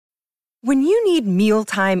When you need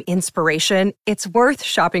mealtime inspiration, it's worth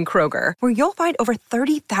shopping Kroger, where you'll find over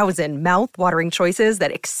 30,000 mouth-watering choices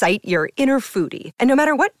that excite your inner foodie. And no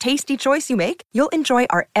matter what tasty choice you make, you'll enjoy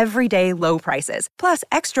our everyday low prices, plus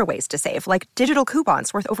extra ways to save, like digital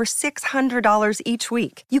coupons worth over $600 each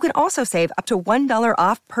week. You can also save up to $1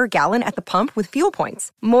 off per gallon at the pump with fuel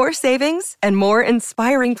points. More savings and more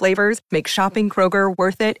inspiring flavors make shopping Kroger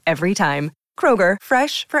worth it every time. Kroger,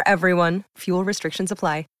 fresh for everyone. Fuel restrictions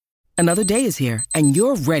apply. Another day is here, and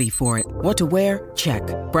you're ready for it. What to wear? Check.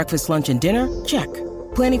 Breakfast, lunch, and dinner? Check.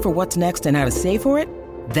 Planning for what's next and how to save for it?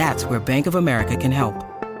 That's where Bank of America can help.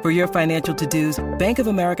 For your financial to-dos, Bank of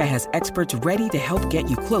America has experts ready to help get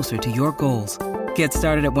you closer to your goals. Get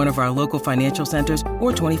started at one of our local financial centers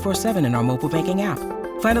or 24/7 in our mobile banking app.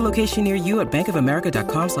 Find a location near you at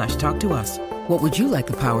bankofamerica.com/talktous. What would you like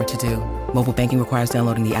the power to do? Mobile banking requires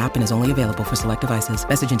downloading the app and is only available for select devices.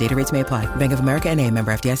 Message and data rates may apply. Bank of America N.A.,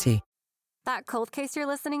 member FDIC. That cold case you're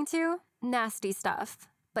listening to? Nasty stuff.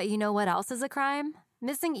 But you know what else is a crime?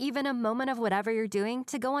 Missing even a moment of whatever you're doing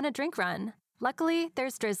to go on a drink run. Luckily,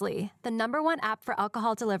 there's Drizzly, the #1 app for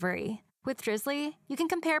alcohol delivery. With Drizzly, you can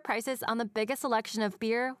compare prices on the biggest selection of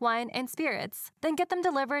beer, wine, and spirits, then get them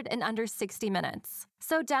delivered in under 60 minutes.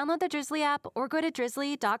 So download the Drizzly app or go to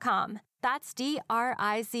drizzly.com. That's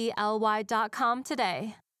DRIZLY.com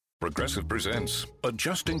today. Progressive presents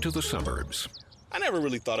Adjusting to the Suburbs. I never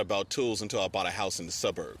really thought about tools until I bought a house in the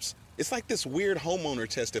suburbs. It's like this weird homeowner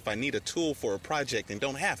test if I need a tool for a project and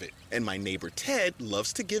don't have it. And my neighbor Ted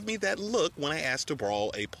loves to give me that look when I ask to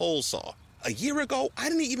borrow a pole saw. A year ago, I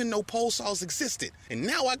didn't even know pole saws existed. And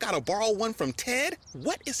now I gotta borrow one from Ted?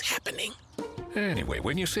 What is happening? Anyway,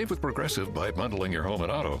 when you save with Progressive by bundling your home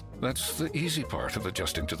and auto, that's the easy part of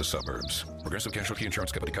adjusting to the suburbs. Progressive Casualty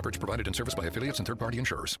Insurance Company, coverage provided and serviced by affiliates and third-party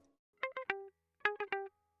insurers.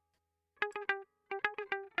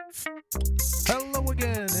 Hello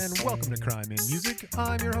again, and welcome to Crime in Music.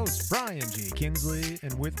 I'm your host, Brian G. Kingsley,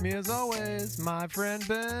 and with me as always, my friend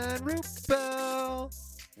Ben Rupel.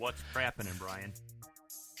 What's crappening, Brian?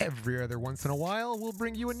 Every other once in a while, we'll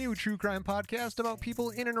bring you a new true crime podcast about people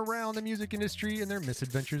in and around the music industry and their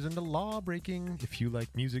misadventures into law breaking. If you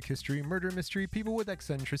like music history, murder mystery, people with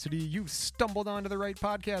eccentricity, you've stumbled onto the right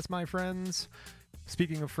podcast, my friends.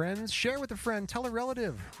 Speaking of friends, share with a friend, tell a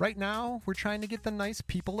relative. Right now, we're trying to get the nice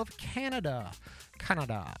people of Canada.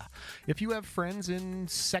 If you have friends in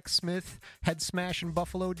Sexsmith, Head Smash and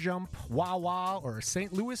Buffalo Jump, Wawa, or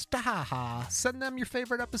St. Louis, Tahaha, send them your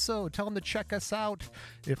favorite episode. Tell them to check us out.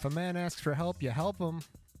 If a man asks for help, you help him.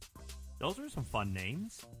 Those are some fun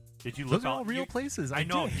names. Did you look? Those are all real places. I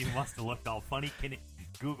know. You must have looked all funny.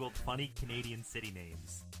 Googled funny Canadian city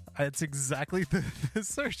names. It's exactly the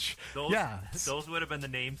search. Those would have been the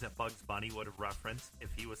names that Bugs Bunny would have referenced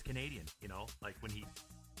if he was Canadian. You know, like when he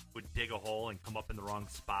would dig a hole and come up in the wrong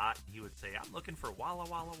spot, he would say, "I'm looking for Walla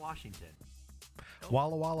Walla, Washington." Nope.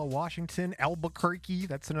 Walla Walla, Washington, Albuquerque,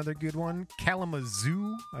 that's another good one.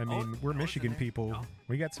 Kalamazoo, I mean, we're Michigan people. No.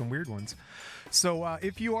 We got some weird ones. So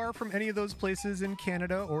if you are from any of those places in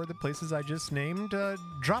Canada or the places I just named,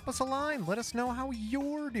 drop us a line. Let us know how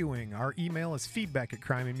you're doing. Our email is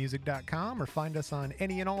feedback@crimeandmusic.com, or find us on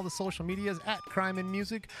any and all the social medias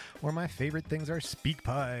 @crimeandmusic, or my favorite things are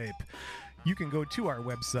SpeakPipe. You can go to our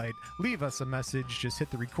website, leave us a message, just hit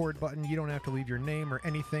the record button. You don't have to leave your name or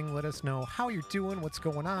anything. Let us know how you're doing, what's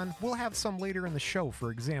going on. We'll have some later in the show, for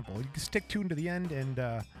example. You can stick tuned to the end,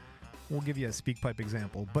 and we'll give you a SpeakPipe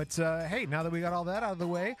example. But, hey, now that we got all that out of the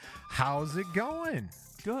way, how's it going?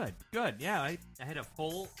 Good. Yeah, I had a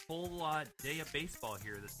full day of baseball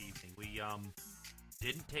here this evening. We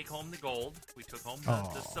didn't take home the gold. We took home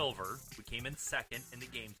the silver. We came in second in the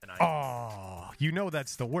game tonight. Oh, you know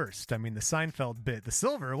that's the worst. I mean, the Seinfeld bit. The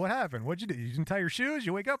silver, what happened? What'd you do? You didn't tie your shoes?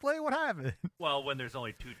 You wake up late? What happened? Well, when there's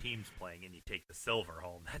only two teams playing and you take the silver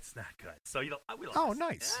home, that's not good. So, we lost. Oh,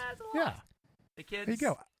 nice. Yeah. The kids. There you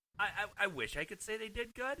go. I wish I could say they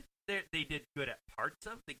did good. They did good at parts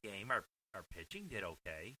of the game. Our pitching did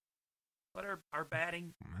okay. But our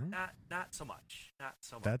batting, not so much. Not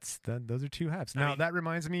so much. Those are two halves. Now, that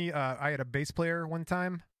reminds me, I had a bass player one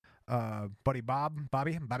time, Bobby,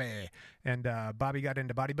 and Bobby got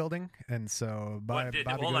into bodybuilding, and so Bobby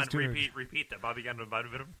repeat that. Bobby got into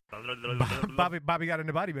bodybuilding. Bobby got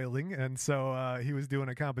into bodybuilding, and so he was doing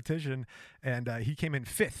a competition, and he came in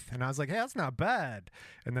 5th, and I was like, hey, that's not bad.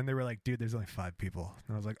 And then they were like, dude, there's only 5 people,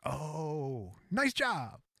 and I was like, oh, nice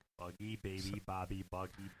job. Buggy, baby, Bobby,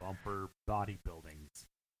 buggy, bumper, bodybuildings.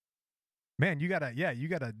 Man, you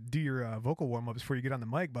gotta do your vocal warm-ups before you get on the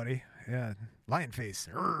mic, buddy. Yeah, lion face,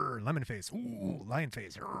 lemon face, ooh, lion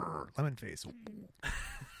face, lemon face. Ooh.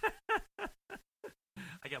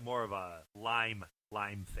 I got more of a lime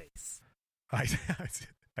face. I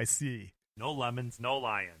see. No lemons, no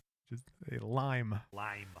lion. Just a lime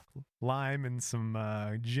and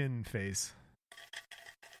some gin face.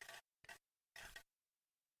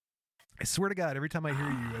 I swear to God, every time I hear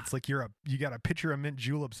you, it's like you got a pitcher of mint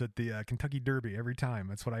juleps at the Kentucky Derby every time.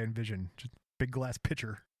 That's what I envision. Just big glass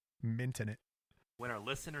pitcher, mint in it. When our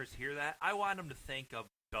listeners hear that, I want them to think of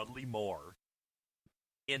Dudley Moore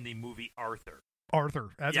in the movie Arthur.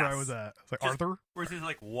 That's where I was at. It's like, Arthur? Where he's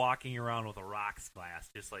like walking around with a rocks glass,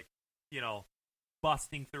 just like,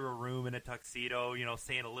 busting through a room in a tuxedo,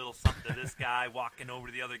 saying a little something to this guy, walking over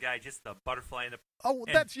to the other guy, just the butterfly in the... Oh,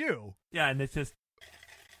 that's you. Yeah, and it's just...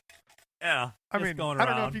 Yeah, I mean, going I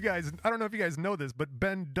around. don't know if you guys know this, but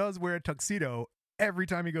Ben does wear a tuxedo every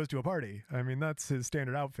time he goes to a party. I mean, that's his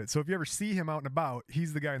standard outfit. So if you ever see him out and about,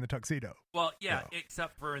 he's the guy in the tuxedo. Well, yeah, So.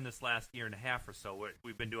 except for in this last year and a half or so,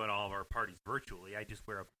 we've been doing all of our parties virtually. I just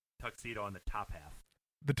wear a tuxedo on the top half.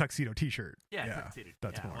 The tuxedo T-shirt. Yeah, tuxedo.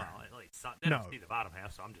 That's more. Well, I don't see the bottom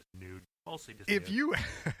half, so I'm just nude. Mostly just If nude. you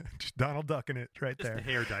just Donald Ducking it right Just there, a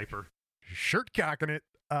hair diaper. shirt cocking it.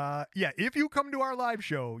 If you come to our live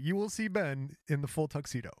show, you will see Ben in the full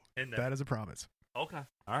tuxedo. That is a promise. Okay.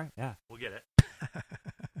 All right. Yeah, we'll get it.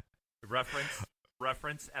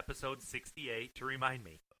 Reference episode 68 to remind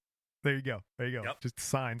me. There you go. Yep. Just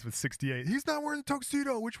signs with 68. He's not wearing the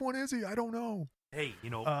tuxedo. Which one is he? I don't know. Hey,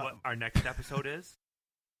 you know what our next episode is?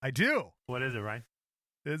 I do. What is it, Ryan?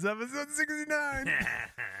 It's episode 69.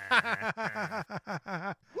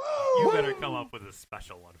 You better come up with a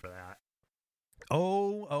special one for that.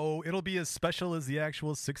 Oh, it'll be as special as the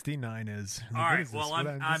actual 69 is. All What right. is this? Well, What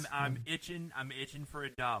I'm itching for a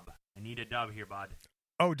dub. I need a dub here, bud.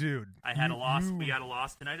 Oh, dude. I had a loss. We got a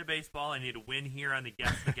loss tonight of baseball. I need a win here on the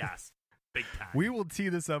guess. Big time. We will tee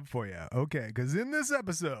this up for you. Okay, because in this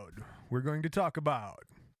episode, we're going to talk about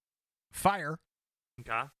fire,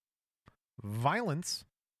 Okay. violence,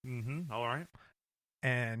 Mm-hmm. All right.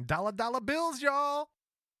 and dollar bills, y'all.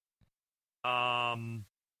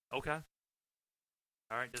 Okay.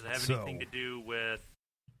 All right. Does it have anything to do with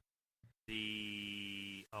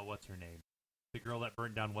the what's her name? The girl that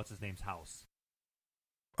burned down what's his name's house.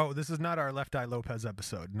 Oh, this is not our Left Eye Lopez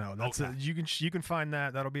episode. No, that's Okay. you can find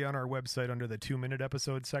that. That'll be on our website under the 2-minute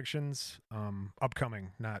episode sections.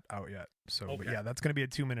 Upcoming, not out yet. So, but Okay. yeah, that's going to be a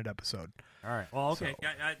 2-minute episode. All right. Well, okay. So-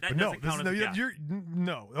 That But doesn't count as a guess.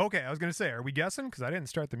 no. Okay, I was going to say, are we guessing? Because I didn't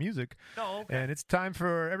start the music. No, okay. And it's time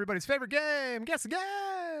for everybody's favorite game, Guess a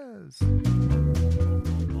Guess.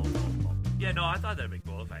 Yeah, no, I thought that'd be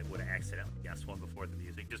cool if I would have accidentally guessed one before the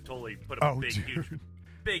music. Just totally put a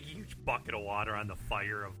big, huge bucket of water on the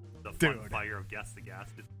fire of the fun Dude. fire of Guess the Guess.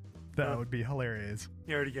 That would be hilarious.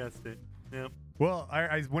 You already guessed it. Yep. Well,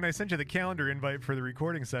 I when I sent you the calendar invite for the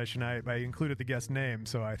recording session, I included the guest name,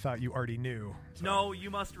 so I thought you already knew. So. No, you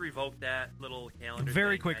must revoke that little calendar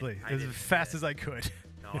Very thing. quickly, I as didn't fast get as I could. it.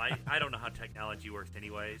 No, I don't know how technology works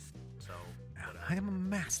anyways. So I am a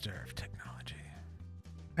master of technology.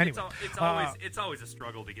 Anyway, it's always a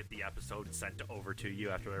struggle to get the episode sent over to you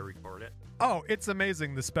after I record it. Oh, it's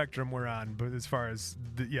amazing the spectrum we're on, but as far as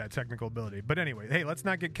technical ability. But anyway, hey, let's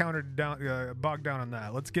not get bogged down on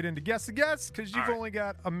that. Let's get into guess the guess because you've only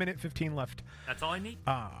got a minute 15 left. That's all I need.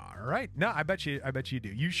 All right. No, I bet you do.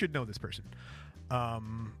 You should know this person.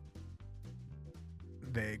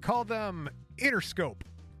 They call them Interscope.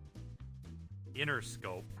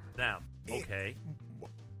 Interscope. Them. Okay.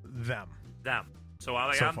 Them. So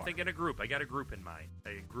I'm far. thinking a group. I got a group in mind.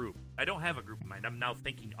 A group. I don't have a group in mind. I'm now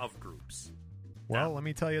thinking of groups. Well, let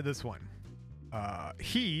me tell you this one.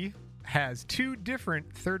 He has 2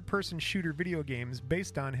 different third-person shooter video games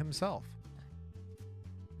based on himself.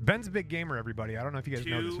 Ben's a big gamer, everybody. I don't know if you guys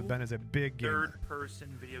know this, but Ben is a big gamer.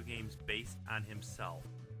 Third-person video games based on himself.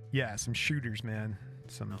 Yeah, some shooters, man.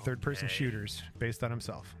 Some third-person shooters based on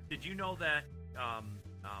himself. Did you know that? I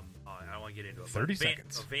don't want to get into it. 30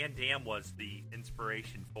 seconds. Van Damme was the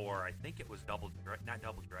inspiration for, I think it was not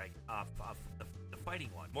Double Dragon, the fighting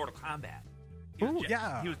one, Mortal Kombat. He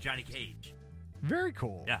was Johnny Cage. Very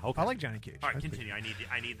cool. Yeah, okay. I like Johnny Cage. All right, That's continue. big.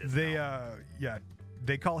 I need this. They now.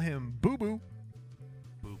 they call him Boo Boo.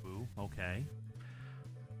 Boo Boo. Okay.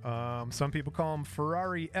 Some people call him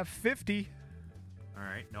Ferrari F50. All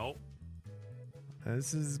right. Nope.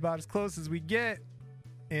 This is about as close as we get.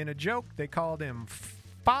 In a joke, they called him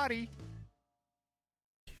Foddy.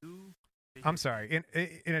 I'm sorry.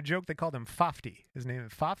 In a joke, they called him Fofty. His name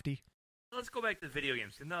is Fofty. Let's go back to the video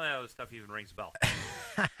games. None of that other stuff even rings a bell.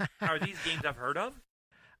 Are these games I've heard of?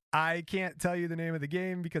 I can't tell you the name of the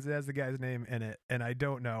game because it has the guy's name in it, and I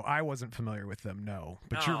don't know. I wasn't familiar with them, no.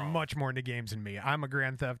 But you're much more into games than me. I'm a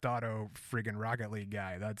Grand Theft Auto friggin' Rocket League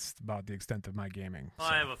guy. That's about the extent of my gaming. Well,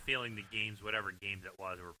 so. I have a feeling the games, whatever games it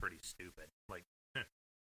was, were pretty stupid. Like,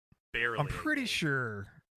 barely. I'm pretty sure.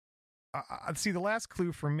 See, the last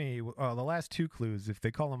clue for me, the last two clues, if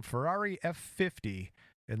they call them Ferrari F50,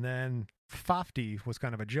 and then Fafty was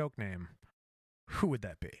kind of a joke name, who would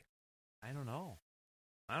that be? I don't know.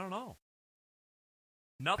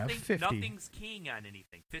 F50. Nothing's keying on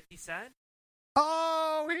anything. 50 Cent?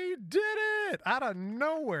 Oh, he did it out of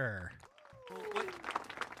nowhere. Well, what?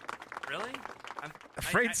 Really?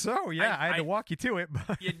 Afraid so, yeah. I had to walk you to it.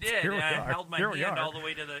 But you did. I held my hand all the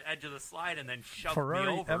way to the edge of the slide and then shoved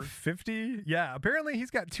Ferrari me over. F50? Yeah, apparently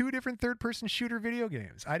he's got two different third-person shooter video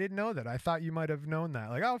games. I didn't know that. I thought you might have known that.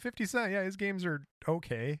 Like, 50 Cent, yeah, his games are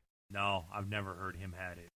okay. No, I've never heard him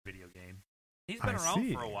had a video game. He's been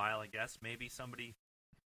around for a while, I guess. Maybe somebody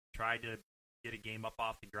tried to get a game up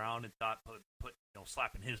off the ground and thought put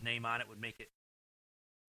slapping his name on it would make it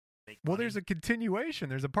well, there's a continuation.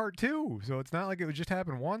 There's a part 2. So it's not like it would just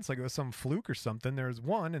happen once, like it was some fluke or something. There's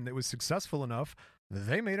one, and it was successful enough.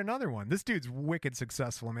 They made another one. This dude's wicked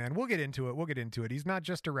successful, man. We'll get into it. He's not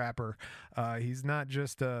just a rapper. He's not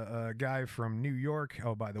just a guy from New York.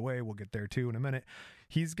 Oh, by the way, we'll get there too in a minute.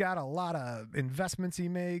 He's got a lot of investments he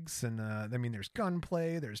makes, and there's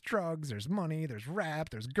gunplay, there's drugs, there's money, there's rap,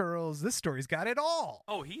 there's girls. This story's got it all.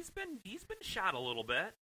 Oh, he's been shot a little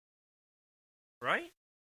bit, right?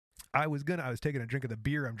 I was taking a drink of the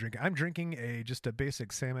beer I'm drinking. I'm drinking just a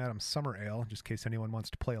basic Sam Adams Summer Ale, just in case anyone wants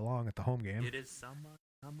to play along at the home game. It is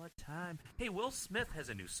summertime. Hey, Will Smith has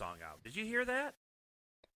a new song out. Did you hear that?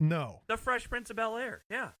 No. The Fresh Prince of Bel-Air.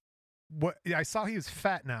 Yeah. What? Yeah, I saw he was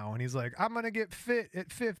fat now, and he's like, I'm gonna get fit at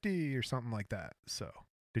 50 or something like that. So,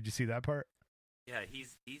 did you see that part? Yeah,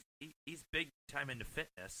 he's big time into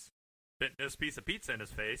fitness. Fitness piece of pizza in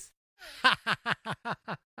his face.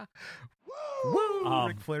 Woo!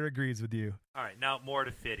 Ric Flair agrees with you. All right, now more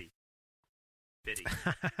to Fitty.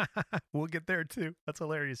 We'll get there too. That's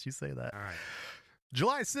hilarious you say that. All right.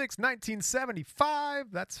 July 6,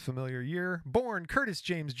 1975. That's a familiar year. Born Curtis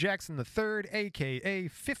James Jackson III, a.k.a.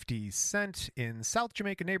 50 Cent, in South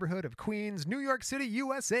Jamaica neighborhood of Queens, New York City,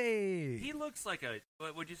 USA. He looks like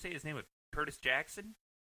what would you say his name was? Curtis Jackson?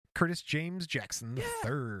 Curtis James Jackson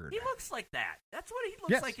III. He looks like that. That's what he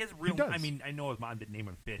looks like. His real. He does. I mean, I know his mom didn't name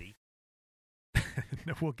him Fitty.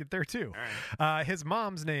 We'll get there too. All right. His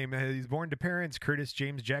mom's name, he's born to parents Curtis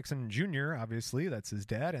James Jackson Jr., obviously, that's his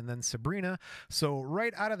dad, and then Sabrina. So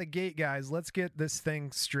right out of the gate, guys, let's get this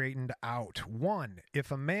thing straightened out. 1,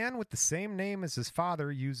 if a man with the same name as his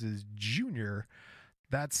father uses Junior,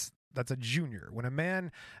 that's a junior. When a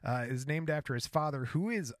man is named after his father who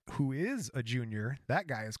is a junior, that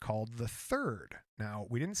guy is called the third. Now,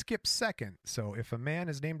 we didn't skip second. So if a man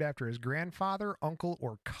is named after his grandfather, uncle,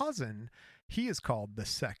 or cousin, he is called the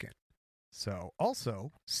second. So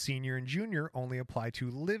also, senior and junior only apply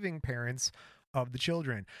to living parents of the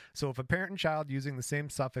children. So if a parent and child using the same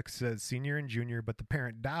suffix as senior and junior, but the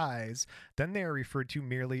parent dies, then they are referred to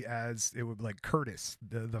merely as, it would be like Curtis,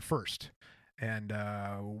 the first. And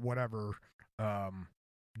whatever,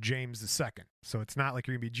 James the second. So it's not like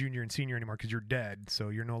you're going to be junior and senior anymore because you're dead, so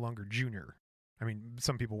you're no longer junior. I mean,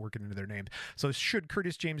 some people work it into their names. So should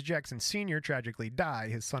Curtis James Jackson Sr. tragically die,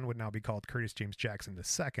 his son would now be called Curtis James Jackson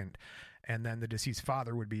II, and then the deceased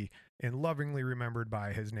father would be lovingly remembered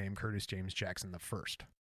by his name, Curtis James Jackson I.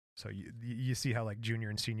 So you see how like junior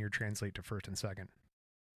and senior translate to first and second?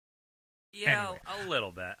 Yeah, anyway. A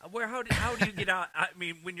little bit. How do you get on? I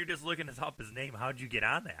mean, when you're just looking up his name, how'd you get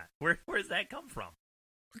on that? Where's that come from?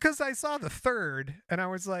 Because I saw the third, and I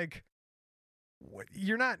was like, what?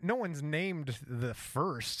 No one's named the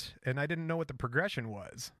first, and I didn't know what the progression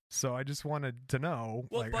was. So I just wanted to know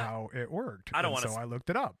how it worked. So I looked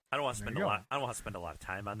it up. I don't want to spend a lot. I don't want to spend a lot of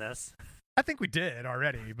time on this. I think we did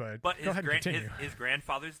already, but go ahead and continue. His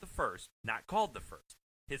grandfather's the first, not called the first.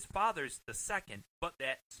 His father's the second, but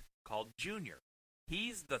that's called Junior.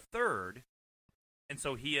 He's the third, and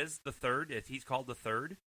so he is the third. He's called the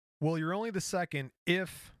third. Well, you're only the second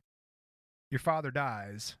if your father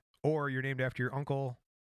dies, or you're named after your uncle,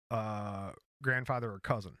 grandfather, or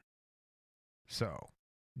cousin. So,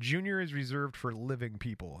 junior is reserved for living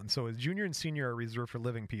people, and so as junior and senior are reserved for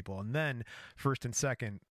living people, and then first and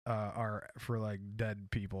second are for like dead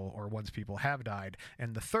people or once people have died,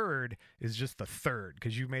 and the third is just the third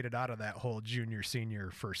because you made it out of that whole junior, senior,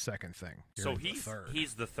 first, second thing. So he's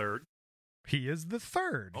the third. He is the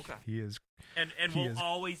third. Okay. He is, and will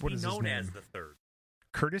always be known as the third.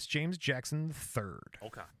 Curtis James Jackson III.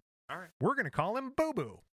 Okay. All right. We're gonna call him Boo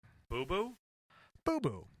Boo. Boo Boo? Boo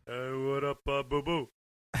Boo. Hey, what up, Boo Boo?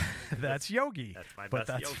 That's Yogi. That's my but best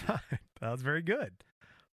that's Yogi. fine. That was very good.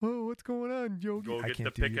 Oh, what's going on, Yogi? Go I get the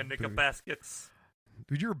can't do you, picnic Boo. baskets.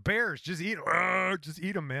 Dude, you're bears. Just eat them. Just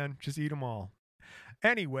eat them, man. Just eat them all.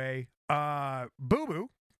 Anyway, Boo Boo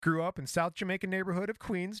grew up in South Jamaican neighborhood of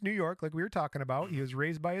Queens, New York, like we were talking about. He was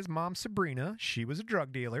raised by his mom, Sabrina. She was a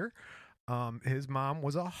drug dealer. His mom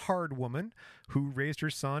was a hard woman who raised her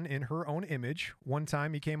son in her own image. One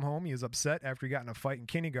time he came home, he was upset after he got in a fight in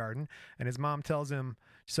kindergarten, and his mom tells him,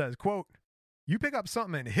 says, quote, "You pick up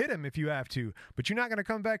something and hit him if you have to, but you're not going to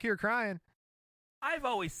come back here crying." I've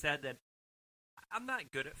always said that I'm not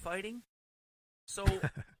good at fighting, so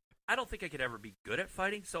I don't think I could ever be good at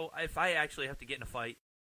fighting. So if I actually have to get in a fight,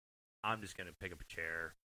 I'm just going to pick up a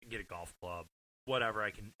chair, get a golf club, whatever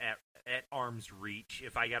I can at arm's reach.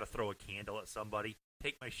 If I got to throw a candle at somebody,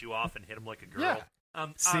 take my shoe off and hit them like a girl. Yeah.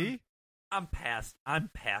 See? I'm past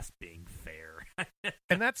being fair.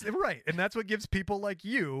 And that's right. And that's what gives people like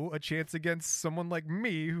you a chance against someone like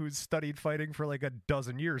me who's studied fighting for like a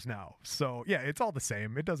dozen years now. So yeah, it's all the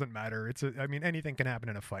same. It doesn't matter. I mean, anything can happen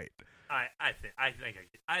in a fight. I think I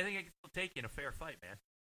can still take you in a fair fight, man.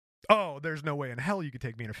 Oh, there's no way in hell you could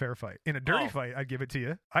take me in a fair fight. In a dirty Oh. fight, I'd give it to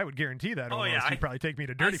you. I would guarantee that. Oh, almost. yeah, You'd probably take me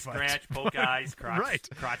in a dirty fight. Scratch, poke eyes, crotch, Right.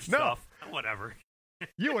 crotch No. stuff, whatever.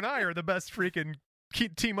 You and I are the best freaking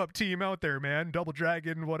team out there, man. Double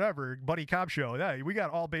Dragon, whatever, buddy cop show. Yeah, we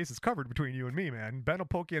got all bases covered between you and me, man. Ben will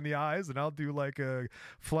poke you in the eyes, and I'll do like a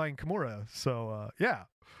flying Kimura. So yeah.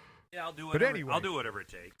 Yeah, I'll do But whatever. anyway. I'll do whatever it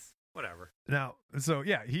takes. Whatever. Now, so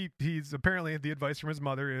yeah, he's apparently the advice from his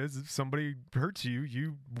mother is if somebody hurts you,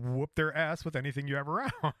 you whoop their ass with anything you have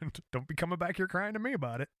around. Don't be coming back here crying to me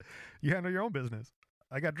about it. You handle your own business.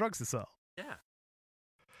 I got drugs to sell. Yeah.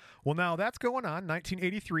 Well, now that's going on.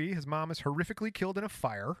 1983, his mom is horrifically killed in a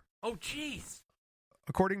fire. Oh, jeez.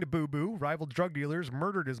 According to Boo Boo, rival drug dealers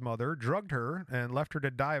murdered his mother, drugged her, and left her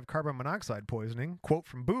to die of carbon monoxide poisoning. Quote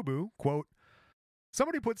from Boo Boo, quote,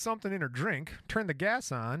 "Somebody put something in her drink, turned the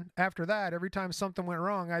gas on. After that, every time something went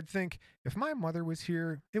wrong, I'd think, if my mother was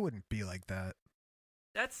here, it wouldn't be like that."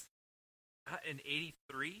 That's in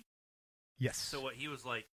 83? Yes. So what, he was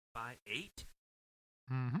like 8?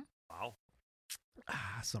 Mm-hmm. Wow.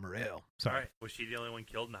 Summer ale. Sorry. All right. Was she the only one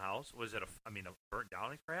killed in the house? Was it a burnt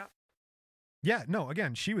down and crap? Yeah, no,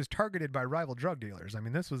 again, she was targeted by rival drug dealers. I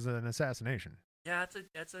mean, this was an assassination. Yeah,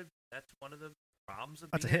 that's one of the problems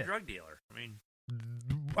of That's a being a hit. drug dealer. I mean,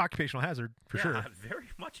 Occupational hazard, for yeah, sure. very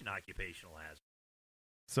much an occupational hazard.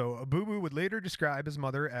 So Boo Boo would later describe his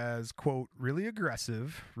mother as, quote, really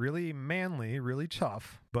aggressive, really manly, really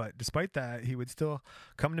tough. But despite that, he would still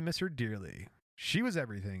come to miss her dearly. She was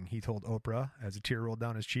everything, he told Oprah as a tear rolled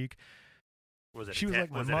down his cheek. Was it? She was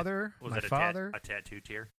like my mother, my father. A tattoo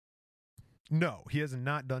tear? No, he has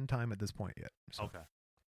not done time at this point yet. So. Okay.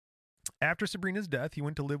 After Sabrina's death, he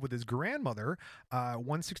went to live with his grandmother,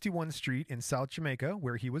 161 Street in South Jamaica,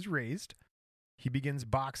 where he was raised. He begins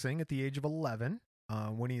boxing at the age of 11.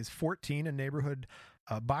 When he is 14, a neighborhood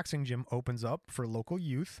boxing gym opens up for local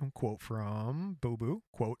youth. Quote from Boo Boo,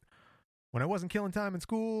 quote, "When I wasn't killing time in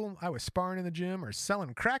school, I was sparring in the gym or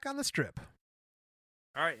selling crack on the strip."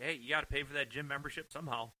 All right. Hey, you got to pay for that gym membership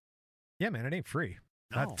somehow. Yeah, man, it ain't free.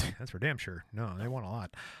 No. That's for damn sure. No, they want a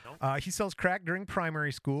lot. Nope. He sells crack during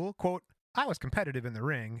primary school. Quote, "I was competitive in the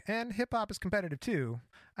ring, and hip-hop is competitive too.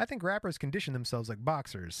 I think rappers condition themselves like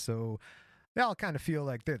boxers, so they all kind of feel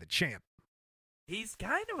like they're the champ." He's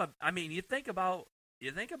kind of you think about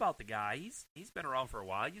the guy. He's been around for a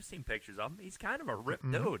while. You've seen pictures of him. He's kind of a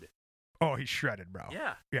ripped dude. Oh, he's shredded, bro.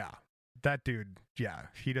 Yeah. Yeah. That dude, yeah,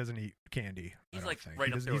 he doesn't eat candy. He's I don't like think. right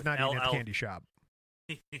He up doesn't- there He's with not eating at the LL. candy shop.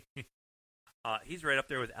 He's right up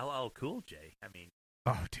there with LL Cool J. I mean,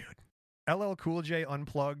 Oh, dude. LL Cool J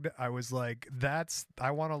unplugged. I was like,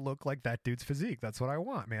 I want to look like that dude's physique. That's what I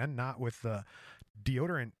want, man. Not with the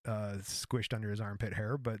deodorant squished under his armpit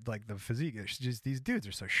hair, but like the physique. It's just these dudes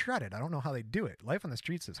are so shredded. I don't know how they do it. Life on the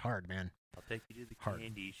streets is hard, man. I'll take you to the Hard.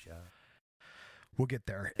 candy shop. We'll get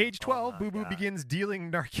there. Yeah, Age 12, oh my Boo Boo God. begins dealing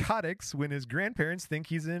narcotics when his grandparents think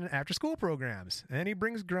he's in after-school programs. And he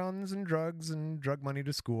brings guns and drugs and drug money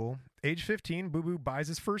to school. Age 15, Boo Boo buys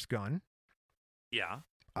his first gun. Yeah.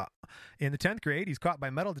 In the 10th grade, he's caught by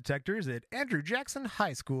metal detectors at Andrew Jackson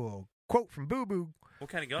High School. Quote from Boo Boo. What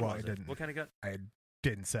kind of gun Well, was I it? didn't. What kind of gun? I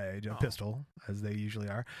didn't say, a Oh. pistol, as they usually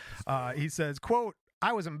are. He says, quote,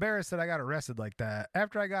 "I was embarrassed that I got arrested like that.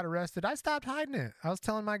 After I got arrested, I stopped hiding it. I was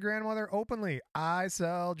telling my grandmother openly, I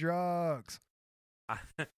sell drugs."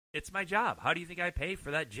 It's my job. How do you think I pay for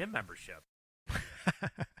that gym membership?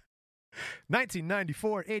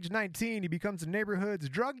 1994, age 19, he becomes the neighborhood's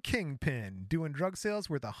drug kingpin, doing drug sales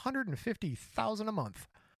worth $150,000 a month.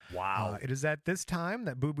 Wow. It is at this time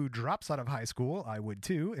that Boo Boo drops out of high school, I would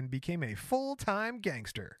too, and became a full-time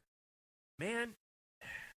gangster. Man,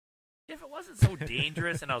 if it wasn't so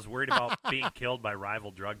dangerous and I was worried about being killed by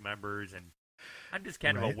rival drug members and I'm just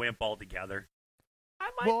kind of a wimp altogether, I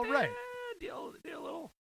might deal a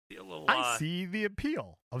little. I see the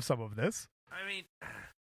appeal of some of this. I mean,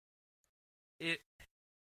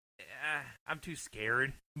 I'm too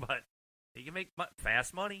scared, but you can make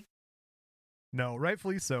fast money. No,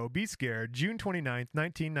 rightfully so. Be scared. June 29th,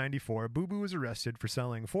 1994, Boo Boo was arrested for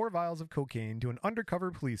selling 4 vials of cocaine to an undercover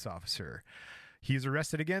police officer. He is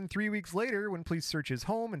arrested again 3 weeks later when police searched his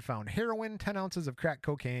home and found heroin, 10 ounces of crack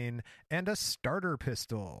cocaine, and a starter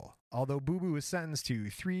pistol. Although Boo Boo was sentenced to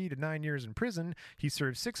 3 to 9 years in prison, he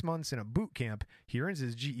served 6 months in a boot camp. He earns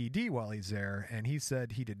his GED while he's there, and he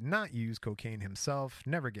said he did not use cocaine himself.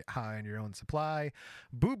 Never get high on your own supply.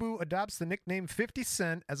 Boo Boo adopts the nickname 50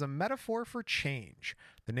 Cent as a metaphor for change.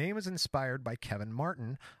 The name is inspired by Kevin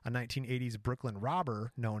Martin, a 1980s Brooklyn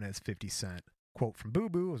robber known as 50 Cent. Quote from Boo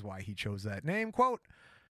Boo is why he chose that name. Quote,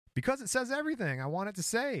 "Because it says everything I want it to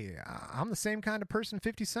say. I'm the same kind of person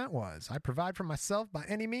 50 Cent was. I provide for myself by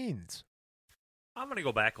any means." I'm going to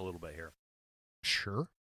go back a little bit here. Sure.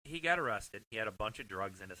 He got arrested. He had a bunch of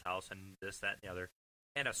drugs in his house and this, that, and the other,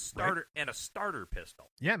 and a starter pistol.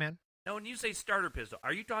 Yeah, man. Now, when you say starter pistol,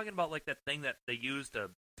 are you talking about like that thing that they use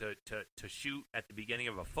to shoot at the beginning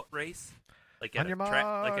of a foot race, like on your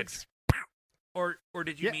marks, or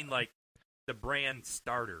did you mean like the brand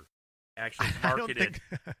Starter actually marketed?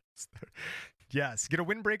 Yes, get a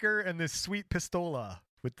windbreaker and this sweet pistola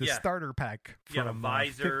with the starter pack from a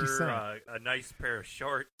visor, 50 Cent. A nice pair of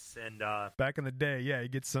shorts, and back in the day, you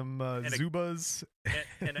get some Zubas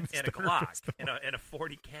and a Glock and a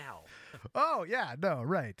 40 cal. Oh yeah, no,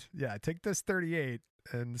 right, yeah. Take this 38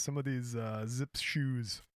 and some of these Zips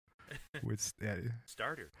shoes with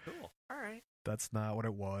starter. Cool. All right. That's not what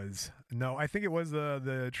it was. No, I think it was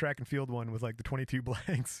the track and field one with like the 22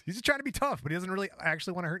 blanks. He's just trying to be tough, but he doesn't really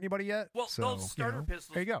actually want to hurt anybody yet. Well, so, those starter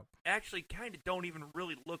pistols there you go. Actually kind of don't even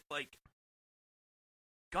really look like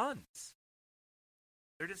guns.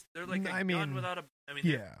 They're like a gun without a. I mean,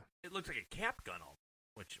 it looks like a cap gun,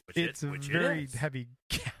 which it's a very heavy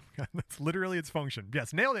cap gun. That's literally its function.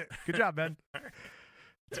 Yes, nailed it. Good job, Ben.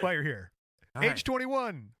 That's why you're here. Age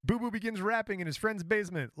 21, Boo Boo begins rapping in his friend's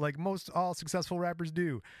basement, like most all successful rappers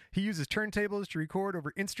do. He uses turntables to record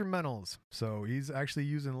over instrumentals, so he's actually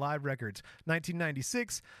using live records.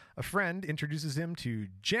 1996, a friend introduces him to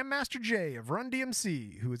Jam Master Jay of Run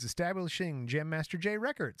DMC, who is establishing Jam Master Jay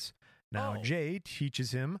Records. Now, Jay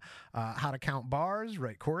teaches him how to count bars,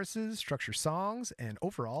 write choruses, structure songs, and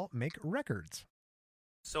overall make records.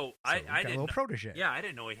 So I got a little protege. Yeah, I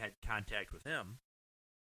didn't know he had contact with him.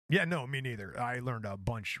 Yeah, no, me neither. I learned a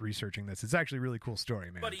bunch researching this. It's actually a really cool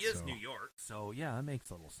story, man. But he is New York, so yeah, that makes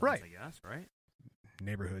a little sense, right. I guess, right?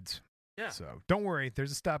 Neighborhoods. Yeah. So don't worry,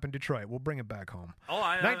 there's a stop in Detroit. We'll bring it back home.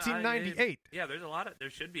 1998. There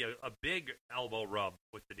should be a big elbow rub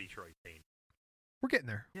with the Detroit team. We're getting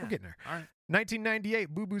there. Yeah. We're getting there. All right. 1998,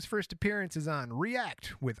 Boo Boo's first appearance is on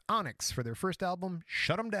React with Onyx for their first album,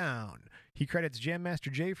 Shut 'Em Down. He credits Jam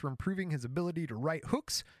Master Jay for improving his ability to write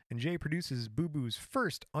hooks, and Jay produces Boo Boo's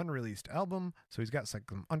first unreleased album, so he's got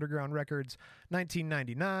some underground records.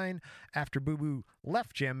 1999, after Boo Boo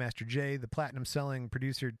left Jam Master Jay, the platinum-selling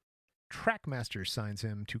producer Trackmaster signs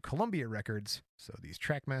him to Columbia Records. So these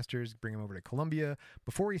Trackmasters bring him over to Columbia.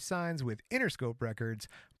 Before he signs with Interscope Records,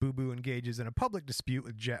 Boo Boo engages in a public dispute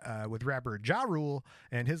with rapper Ja Rule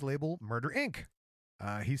and his label Murder Inc.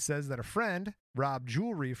 He says that a friend robbed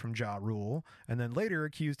jewelry from Ja Rule and then later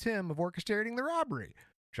accused him of orchestrating the robbery.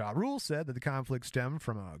 Ja Rule said that the conflict stemmed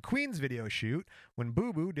from a Queens video shoot when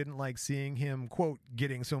Boo Boo didn't like seeing him, quote,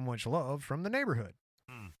 getting so much love from the neighborhood.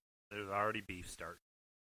 There's already beef start.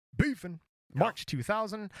 Beefing. March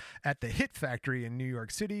 2000, at the Hit Factory in New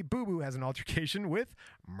York City, Boo Boo has an altercation with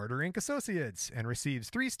Murder Inc. Associates and receives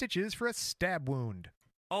 3 stitches for a stab wound.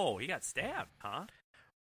 Oh, he got stabbed, huh?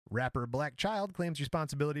 Rapper Black Child claims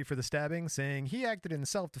responsibility for the stabbing, saying he acted in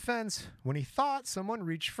self-defense when he thought someone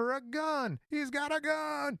reached for a gun. He's got a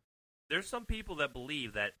gun! There's some people that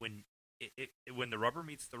believe that when the rubber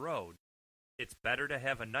meets the road, it's better to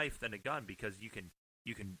have a knife than a gun because you can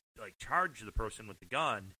like charge the person with the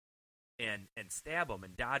gun and stab them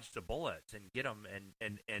and dodge the bullets and get them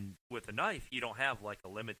and with a knife you don't have like a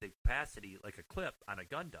limited capacity like a clip on a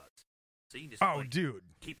gun does, so you can just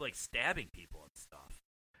keep like stabbing people and stuff.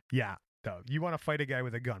 Yeah, though you want to fight a guy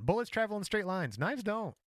with a gun. Bullets travel in straight lines. Knives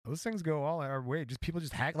don't. Those things go all our way. Just people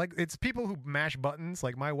just hack. Like, it's people who mash buttons.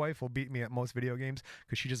 Like, my wife will beat me at most video games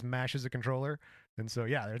because she just mashes a controller. And so,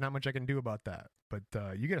 yeah, there's not much I can do about that. But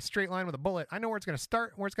you get a straight line with a bullet. I know where it's going to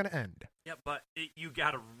start and where it's going to end. Yeah, but you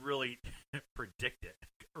got to really predict it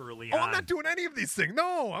early Oh, on. I'm not doing any of these things.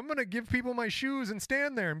 No, I'm going to give people my shoes and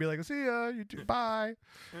stand there and be like, see ya, you too, bye.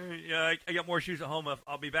 Yeah, I got more shoes at home.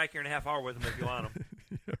 I'll be back here in a half hour with them if you want them.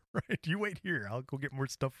 Yeah, right. You wait here. I'll go get more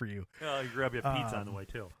stuff for you. I'll grab you a pizza on the way,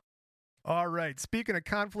 too. All right. Speaking of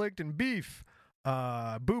conflict and beef,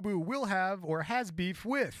 Boo Boo will have or has beef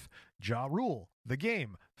with Ja Rule, The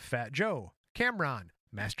Game, Fat Joe, Cameron,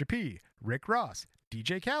 Master P, Rick Ross,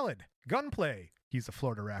 DJ Khaled, Gunplay, he's a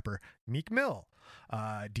Florida rapper, Meek Mill,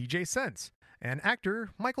 DJ Sense, and actor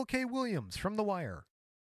Michael K. Williams from The Wire.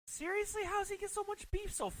 Seriously? How's he get so much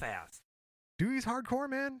beef so fast? Dude, he's hardcore,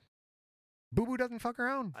 man. Boo Boo doesn't fuck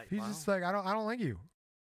around. He's just like, I don't like you.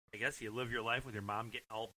 I guess you live your life with your mom getting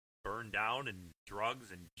all burned down and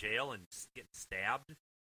drugs and jail and getting stabbed.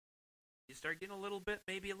 You start getting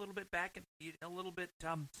maybe a little bit back and a little bit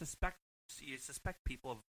you suspect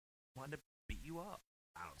people of wanting to beat you up.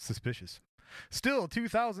 Suspicious. Still,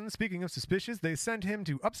 2000, speaking of suspicious, they sent him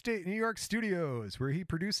to upstate New York studios where he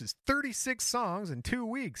produces 36 songs in 2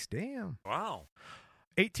 weeks. Damn. Wow.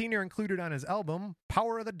 18 are included on his album,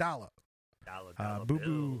 Power of the Dollar. Boo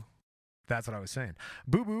Boo. That's what I was saying.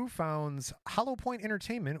 Boo Boo founds Hollow Point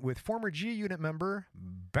Entertainment with former G Unit member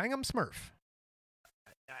Bang'em Smurf.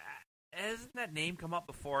 Hasn't that name come up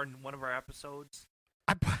before in one of our episodes?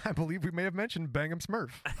 I believe we may have mentioned Bang'em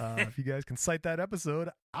Smurf. If you guys can cite that episode,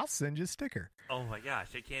 I'll send you a sticker. Oh my gosh,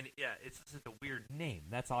 I can't. Yeah, it's such a weird name.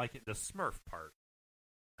 That's all I can. The Smurf part.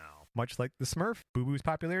 No. Much like the Smurf, Boo Boo's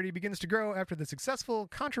popularity begins to grow after the successful,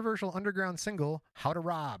 controversial underground single "How to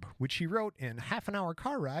Rob," which he wrote in half-an-hour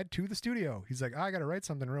car ride to the studio. He's like, I got to write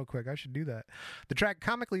something real quick. I should do that. The track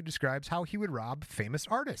comically describes how he would rob famous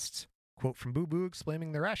artists. Quote from Boo Boo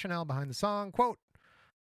explaining the rationale behind the song. Quote,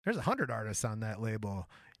 "There's 100 artists on that label.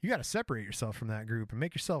 You got to separate yourself from that group and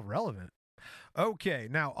make yourself relevant." Okay,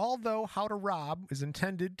 now, although How to Rob is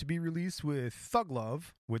intended to be released with Thug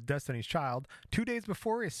Love, with Destiny's Child, 2 days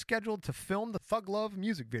before he's scheduled to film the Thug Love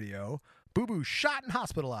music video, Boo Boo shot and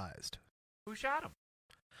hospitalized. Who shot him?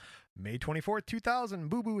 May 24th, 2000,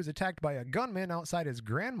 Boo Boo is attacked by a gunman outside his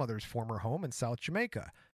grandmother's former home in South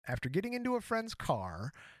Jamaica. After getting into a friend's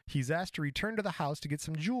car, he's asked to return to the house to get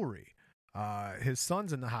some jewelry. His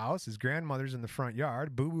son's in the house, his grandmother's in the front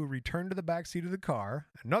yard. Boo Boo returned to the back seat of the car.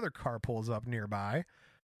 Another car pulls up nearby.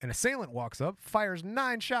 An assailant walks up, fires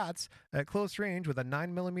 9 shots at close range with a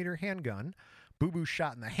 9mm handgun. Boo Boo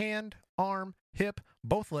shot in the hand, arm, hip,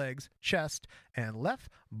 both legs, chest, and left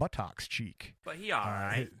buttocks cheek. But he all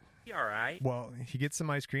right. He all right. Well, he gets some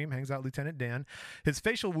ice cream, hangs out Lieutenant Dan. His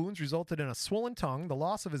facial wounds resulted in a swollen tongue, the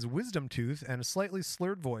loss of his wisdom tooth, and a slightly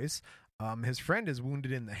slurred voice. His friend is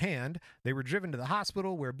wounded in the hand. They were driven to the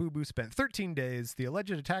hospital where Boo Boo spent 13 days. The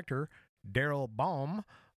alleged attacker, Daryl Baum,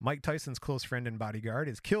 Mike Tyson's close friend and bodyguard,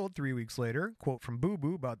 is killed 3 weeks later. Quote from Boo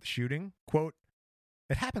Boo about the shooting. Quote,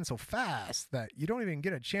 "It happened so fast that you don't even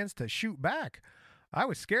get a chance to shoot back. I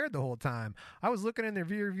was scared the whole time. I was looking in the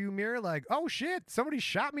rear view mirror like, oh shit, somebody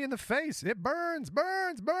shot me in the face. It burns,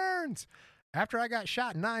 burns, burns. After I got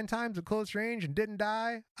shot 9 times at close range and didn't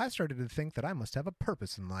die, I started to think that I must have a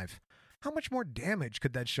purpose in life. How much more damage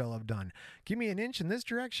could that shell have done? Give me an inch in this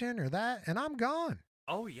direction or that, and I'm gone."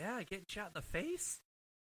 Oh, yeah, getting shot in the face?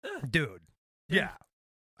 Ugh. Dude, yeah.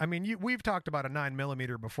 I mean, we've talked about a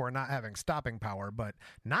 9mm before not having stopping power, but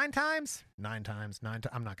 9 times? 9 times.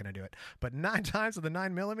 I'm not going to do it. But 9 times with a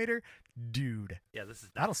 9mm? Dude. Yeah, this is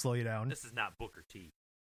that'll slow you down. This is not Booker T.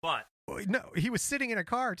 But no, he was sitting in a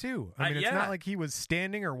car, too. I mean, it's not like he was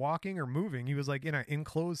standing or walking or moving. He was like in an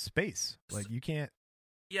enclosed space. Like, you can't.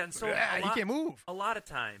 Yeah, and so you can't move. A lot of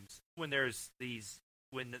times when there's these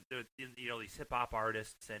hip hop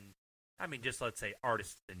artists, and I mean, just let's say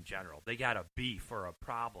artists in general, they got a beef or a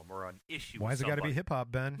problem or an issue. Why has it got to be hip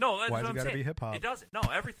hop, Ben? No, that's why what has I'm it got to saying. be hip hop? It doesn't. No,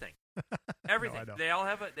 everything, everything. No, they all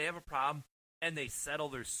have a problem, and they settle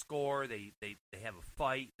their score. They have a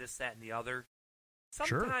fight, this, that, and the other.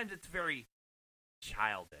 Sometimes it's very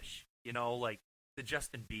childish, like the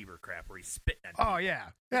Justin Bieber crap where he's spitting at people. Oh, yeah.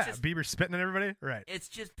 Yeah, Bieber spitting at everybody? Right. It's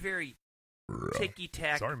just very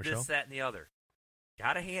ticky-tack, this, that, and the other.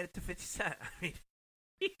 Gotta hand it to 50 Cent. I mean,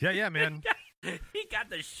 yeah, man. He got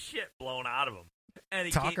the shit blown out of him. And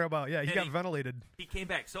he got ventilated. He came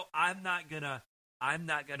back. So I'm not gonna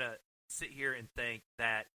sit here and think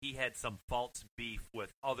that he had some false beef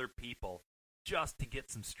with other people just to get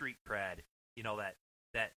some street cred.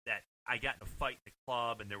 That I got in a fight in the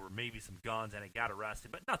club and there were maybe some guns and I got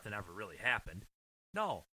arrested, but nothing ever really happened.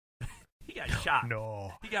 No. He got shot.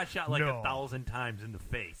 No. He got shot like 1,000 times in the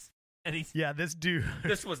face. And Yeah, this dude.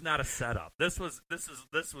 This was not a setup. This was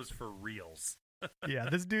for reals. Yeah,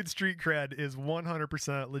 this dude's street cred is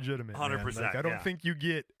 100% legitimate. 100%. Like, I don't think you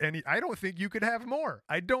get any. I don't think you could have more.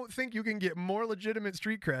 I don't think you can get more legitimate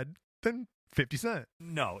street cred than 50 Cent.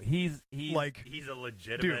 No, he's a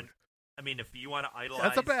legitimate. Dude. I mean, if you want to idolize,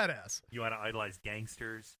 That's a badass. You want to idolize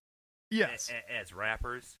gangsters, Yes. as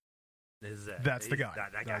rappers. This is it. That's the guy.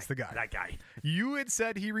 That's the guy. That guy. You had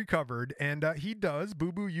said he recovered, and he does.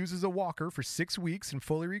 Boo Boo uses a walker for 6 weeks and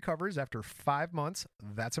fully recovers after 5 months.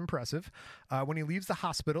 That's impressive. When he leaves the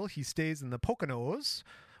hospital, he stays in the Poconos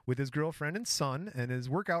with his girlfriend and son, and his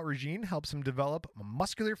workout regime helps him develop a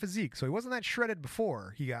muscular physique. So he wasn't that shredded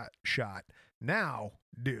before he got shot. Now,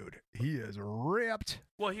 dude, he is ripped.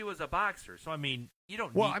 Well, he was a boxer, so I mean, you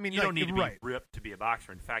don't need to be ripped to be a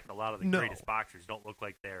boxer. In fact, a lot of the greatest boxers don't look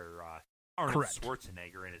like they're Arnold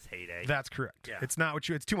Schwarzenegger in his heyday. That's correct. Yeah. It's not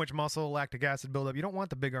it's too much muscle, lactic acid buildup. You don't want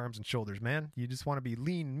the big arms and shoulders, man. You just want to be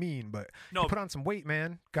lean, mean, but he put on some weight,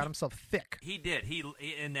 man. Got himself thick. He did. He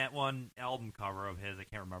in that one album cover of his, I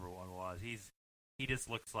can't remember what it was. He just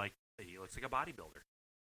looks like a bodybuilder.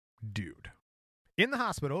 Dude. In the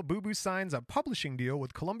hospital, Boo Boo signs a publishing deal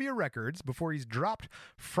with Columbia Records before he's dropped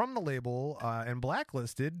from the label and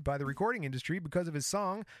blacklisted by the recording industry because of his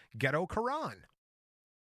song Ghetto Quran.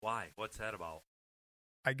 Why? What's that about?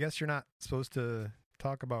 I guess you're not supposed to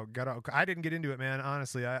talk about ghetto. I didn't get into it, man.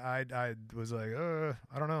 Honestly, I was like,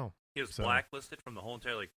 I don't know. He was blacklisted from the whole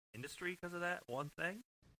entire industry because of that one thing?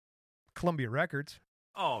 Columbia Records.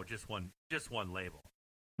 Oh, just one label.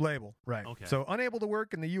 Label, right. Okay. So, unable to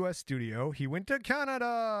work in the U.S. studio, he went to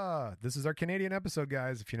Canada. This is our Canadian episode,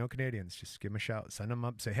 guys. If you know Canadians, just give them a shout. Send them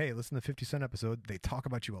up. Say, hey, listen to the 50 Cent episode. They talk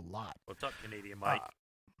about you a lot. What's up, Canadian Mike?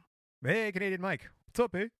 Hey, Canadian Mike. What's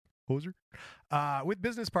up, eh? Hoser. With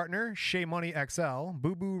business partner Shea Money XL,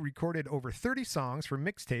 Boo Boo recorded over 30 songs for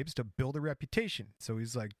mixtapes to build a reputation. So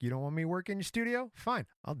he's like, you don't want me to work in your studio? Fine.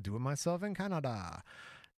 I'll do it myself in Canada.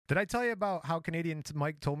 Did I tell you about how Canadian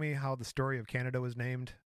Mike told me how the story of Canada was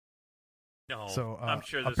named? No. So, I'm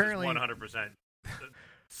sure this is 100%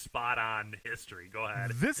 spot on history. Go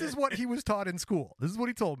ahead. This is what he was taught in school. This is what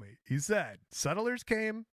he told me. He said settlers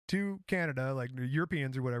came to Canada, like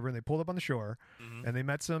Europeans or whatever, and they pulled up on the shore, and they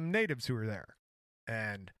met some natives who were there,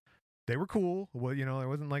 and they were cool. Well, there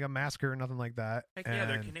wasn't like a massacre or nothing like that. Heck yeah,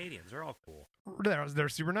 they're Canadians. They're all cool. They're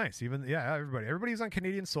super nice. Everybody's on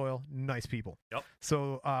Canadian soil. Nice people. Yep.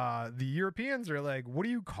 So the Europeans are like, what do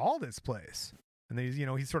you call this place? And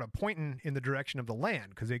he's sort of pointing in the direction of the land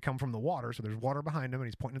because they come from the water, so there's water behind him, and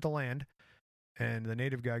he's pointing at the land. And the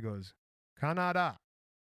native guy goes, Canada,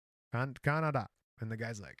 Canada. And the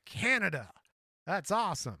guy's like, Canada, that's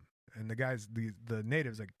awesome. And the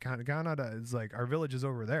native's like, Canada is like, our village is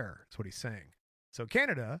over there. That's what he's saying. So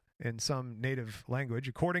Canada, in some native language,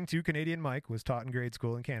 according to Canadian Mike, was taught in grade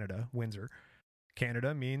school in Canada, Windsor.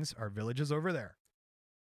 Canada means our village is over there.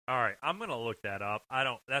 All right, I'm gonna look that up.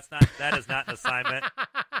 That is not an assignment.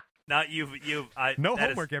 No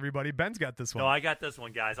homework, everybody. Ben's got this one. No, I got this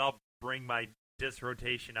one, guys. I'll bring my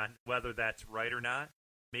dissertation on whether that's right or not.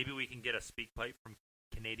 Maybe we can get a speak pipe from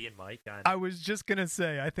Canadian Mike. I was just going to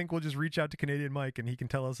say, I think we'll just reach out to Canadian Mike and he can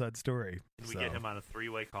tell us that story. Can we get him on a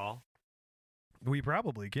 3-way call? We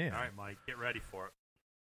probably can. All right, Mike, get ready for it.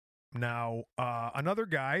 Now, another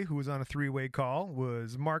guy who was on a 3-way call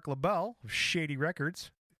was Mark LaBelle of Shady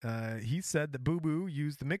Records. He said that Boo Boo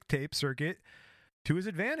used the mixtape circuit to his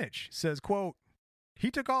advantage. Says, quote, he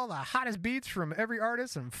took all the hottest beats from every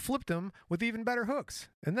artist and flipped them with even better hooks,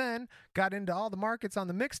 and then got into all the markets on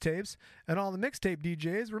the mixtapes, and all the mixtape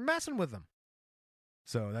DJs were messing with them.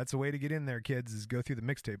 So that's a way to get in there, kids, is go through the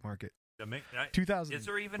mixtape market. 2000. Is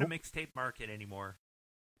there even a mixtape market anymore?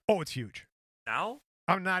 Oh, it's huge. Now?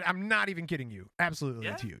 I'm not even kidding you. Absolutely,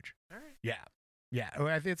 it's huge. All right. Yeah.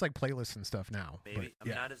 I think it's like playlists and stuff now. Maybe I'm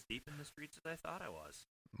not as deep in the streets as I thought I was.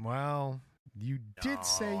 Well, you did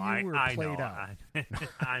say you were played out.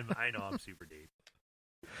 I know I'm super deep.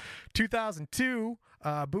 2002,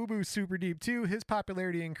 Boo Boo Super Deep 2, his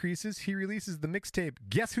popularity increases. He releases the mixtape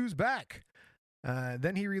Guess Who's Back?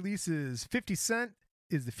 Then he releases 50 Cent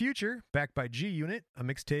Is the Future, backed by G Unit, a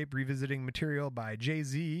mixtape revisiting material by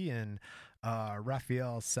Jay-Z and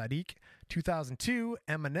Raphael Sadiq. 2002,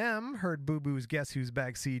 Eminem heard Boo Boo's Guess Who's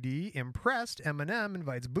Back CD. Impressed, Eminem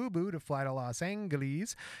invites Boo Boo to fly to Los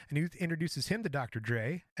Angeles, and he introduces him to Dr.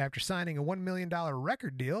 Dre. After signing a $1 million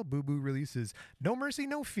record deal, Boo Boo releases No Mercy,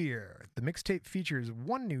 No Fear. The mixtape features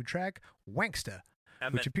one new track, Wanksta,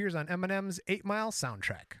 which appears on Eminem's 8 Mile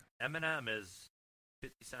soundtrack. Eminem is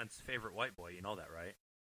 50 Cent's favorite white boy. You know that, right?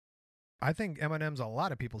 I think Eminem's a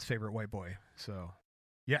lot of people's favorite white boy. So,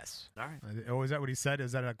 yes. All right. Oh, is that what he said?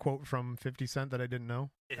 Is that a quote from 50 Cent that I didn't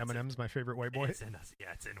know? Eminem's my favorite white boy. It's in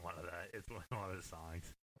one of the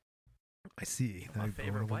songs. I see. My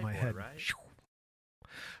favorite white boy, right?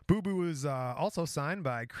 Boo Boo is also signed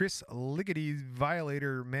by Chris Liggety's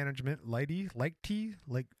Violator Management.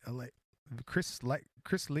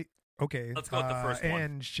 Okay. Let's go with the first one.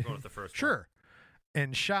 And go with the first sure. one.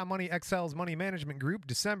 And Shaw Money XL's Money Management Group,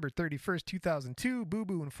 December 31st, 2002. Boo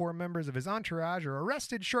Boo and 4 members of his entourage are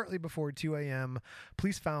arrested shortly before 2 a.m.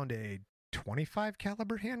 Police found a 25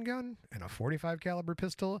 caliber handgun and a 45 caliber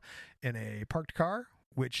pistol in a parked car,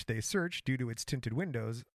 which they searched due to its tinted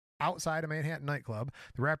windows outside a Manhattan nightclub.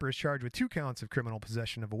 The rapper is charged with 2 counts of criminal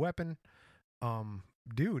possession of a weapon.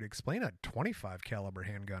 Dude, explain a 25 caliber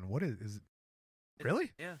handgun. What is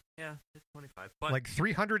really? Yeah, it's 25. But like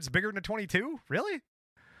 300's bigger than a 22? Really?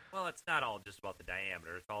 Well, it's not all just about the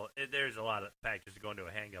diameter. There's a lot of factors that go into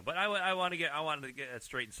a handgun. But I wanted to get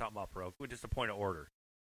straighten something up, real quick. Just a point of order.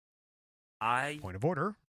 Point of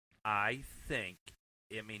order. I think.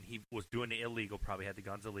 I mean, he was doing it illegal. Probably had the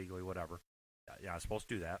guns illegally. Whatever. Yeah, I was supposed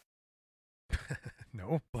to do that.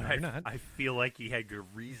 No, but I feel like he had good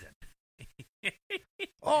reason.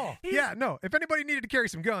 No. If anybody needed to carry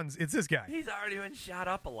some guns, it's this guy. He's already been shot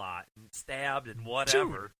up a lot and stabbed and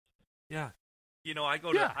whatever. Dude. Yeah. You know, I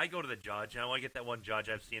go to the judge, and I want to get that one judge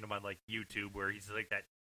I've seen him on like YouTube where he's like that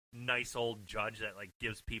nice old judge that like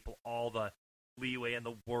gives people all the leeway in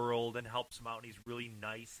the world and helps them out, and he's really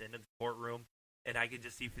nice in the courtroom. And I could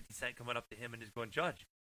just see 50 Cent coming up to him and just going, "Judge,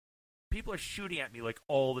 people are shooting at me like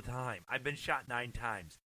all the time. I've been shot 9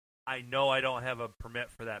 times. I know I don't have a permit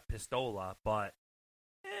for that pistola, but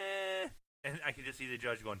and I can just see the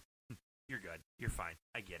judge going, "You're good. You're fine.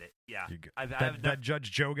 I get it. Yeah." That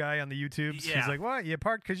Judge Joe guy on the YouTubes. Yeah. He's like, "What? You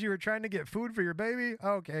parked because you were trying to get food for your baby?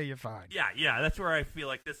 Okay, you're fine." Yeah. That's where I feel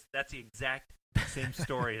like that's the exact same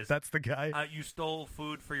story. As that's the guy. You stole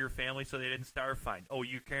food for your family so they didn't starve. Fine. Oh,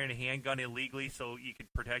 you carrying a handgun illegally so you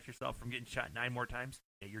could protect yourself from getting shot 9 more times?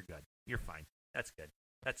 Yeah, you're good. You're fine. That's good.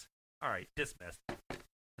 That's all right. Dismissed.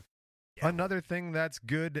 Yeah. Another thing that's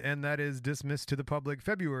good and that is dismissed to the public.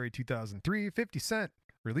 February 2003, 50 Cent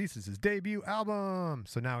releases his debut album.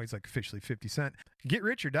 So now he's like officially 50 Cent. Get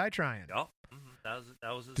Rich or Die Trying. Oh, that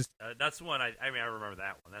was his, that's the one. I remember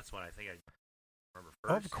that one. That's one I think I remember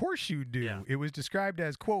first. Of course you do. Yeah. It was described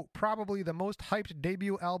as, quote, probably the most hyped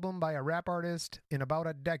debut album by a rap artist in about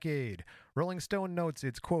a decade. Rolling Stone notes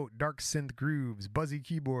it's, quote, dark synth grooves, buzzy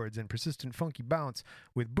keyboards, and persistent funky bounce,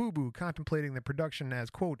 with Boo Boo contemplating the production as,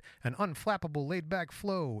 quote, an unflappable laid-back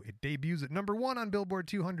flow. It debuts at number 1 on Billboard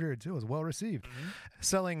 200. It was well received. Mm-hmm.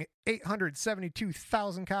 Selling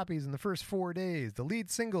 872,000 copies in the first 4 days. The lead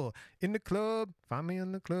single, In the Club, find me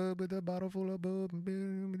in the club with a bottle full of bub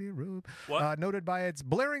and rub. Noted by its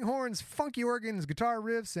blaring horns, funky organs, guitar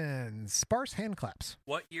riffs, and sparse hand claps.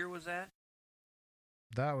 What year was that?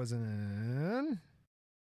 That was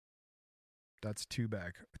that's 2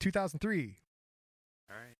 back. 2003.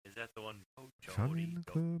 All right. Is that the one? Oh, Found me in the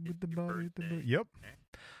club with the body. Yep. Okay.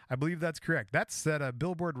 I believe that's correct. That set a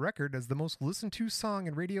Billboard record as the most listened to song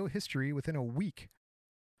in radio history within a week.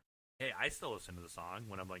 Hey, I still listen to the song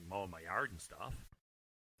when I'm like mowing my yard and stuff.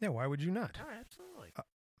 Yeah, why would you not? Oh, absolutely.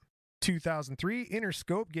 2003,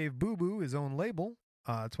 Interscope gave Boo Boo his own label.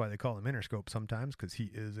 That's why they call him Interscope sometimes, because he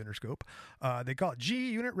is Interscope. They call it G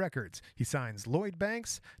Unit Records. He signs Lloyd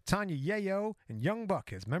Banks, Tanya Yayo, and Young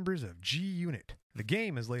Buck as members of G Unit. The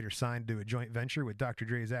Game is later signed to a joint venture with Dr.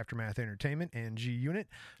 Dre's Aftermath Entertainment and G Unit.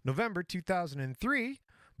 November 2003,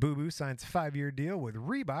 Boo Boo signs a 5-year deal with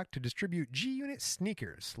Reebok to distribute G Unit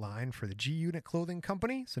sneakers line for the G Unit clothing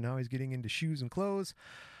company. So now he's getting into shoes and clothes.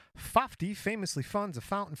 Fofty famously funds a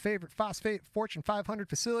fountain favorite phosphate Fortune 500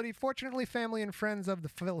 facility. Fortunately, family and friends of the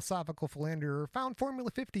philosophical philanderer found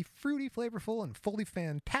Formula 50 fruity, flavorful, and fully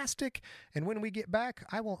fantastic. And when we get back,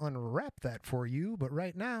 I will unwrap that for you. But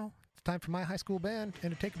right now, it's time for my high school band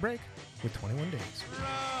and to take a break with 21 Days.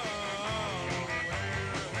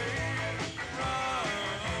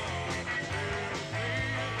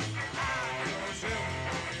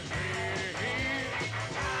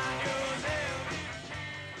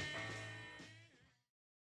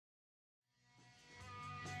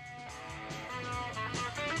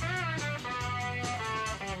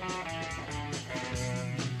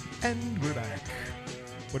 And we're back.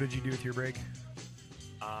 What did you do with your break?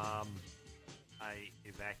 I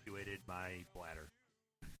evacuated my bladder.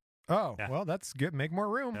 Oh, yeah. Well, that's good. Make more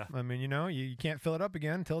room. Yeah. I mean, you can't fill it up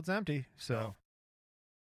again until it's empty. So No.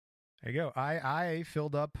 There you go. I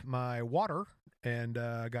filled up my water and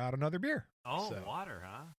got another beer. Oh, So, water,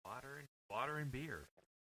 huh? Water and beer.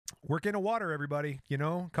 Work into water, everybody. You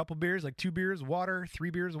know, a couple beers, like 2 beers, water,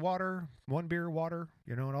 3 beers, water, 1 beer, water.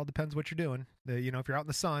 You know, it all depends what you're doing. You know, if you're out in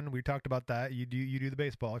the sun, we talked about that. You do the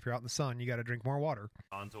baseball. If you're out in the sun, you got to drink more water.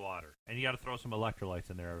 Tons of water, and you got to throw some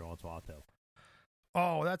electrolytes in there every once in a while too.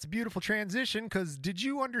 Oh, that's a beautiful transition, because did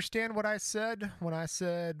you understand what I said when I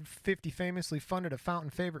said 50 famously funded a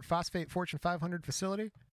fountain favorite phosphate Fortune 500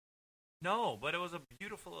 facility? No, but it was a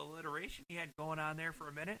beautiful alliteration you had going on there for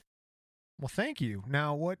a minute. Well, thank you.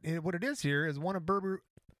 Now, what it is here is one of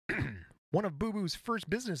one of Boo Boo's first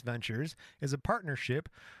business ventures is a partnership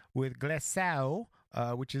with Glaçao,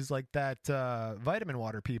 which is like that vitamin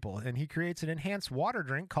water people, and he creates an enhanced water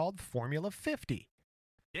drink called Formula 50.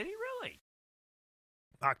 Did he really?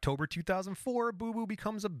 October 2004, Boo Boo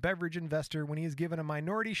becomes a beverage investor when he is given a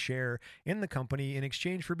minority share in the company in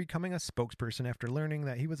exchange for becoming a spokesperson after learning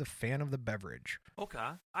that he was a fan of the beverage. Okay,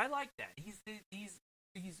 I like that. He's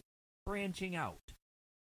branching out.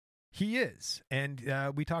 He is, and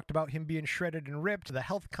we talked about him being shredded and ripped. The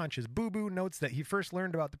health-conscious Boo Boo notes that he first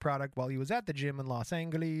learned about the product while he was at the gym in Los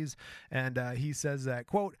Angeles, and he says that,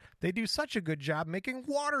 quote, "They do such a good job making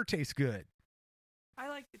water taste good." I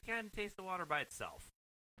like to kind of taste the water by itself.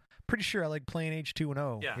 Pretty sure I like plain H2 and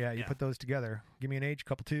O. Yeah, You put those together. Give me an H,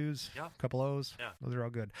 couple twos, couple O's. Yeah. Those are all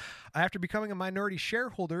good. After becoming a minority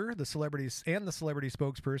shareholder, the celebrity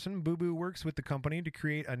spokesperson, Boo Boo works with the company to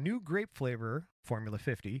create a new grape flavor, Formula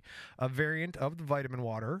 50, a variant of the vitamin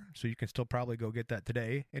water, so you can still probably go get that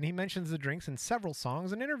today. And he mentions the drinks in several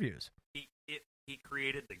songs and interviews. He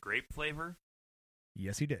created the grape flavor?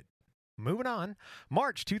 Yes, he did. Moving on.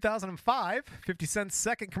 March 2005, 50 Cent's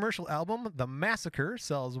second commercial album, The Massacre,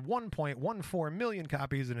 sells 1.14 million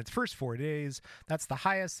copies in its first 4 days. That's the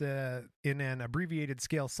highest in an abbreviated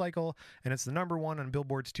scale cycle, and it's the number one on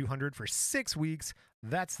Billboard's 200 for 6 weeks.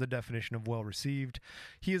 That's the definition of well-received.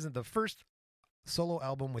 He isn't the first solo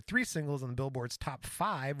album with 3 singles on the Billboard's top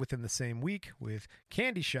 5 within the same week, with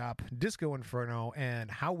Candy Shop, Disco Inferno,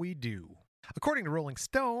 and How We Do. According to Rolling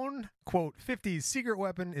Stone, quote, 50's secret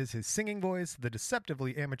weapon is his singing voice, the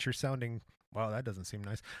deceptively amateur-sounding, wow, that doesn't seem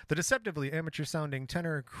nice, the deceptively amateur-sounding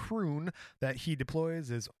tenor croon that he deploys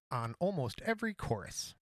is on almost every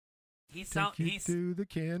chorus. He's to the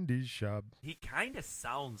candy shop. He kind of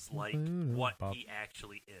sounds like what he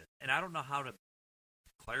actually is. And I don't know how to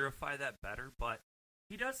clarify that better, but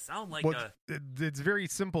he does sound like it's very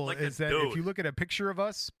simple. Like is that if you look at a picture of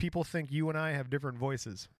us, people think you and I have different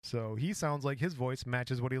voices. So he sounds like his voice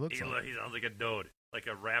matches what he looks like. He sounds like a dude, like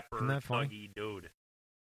a rapper, thuggy dude.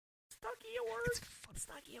 Thuggy a word?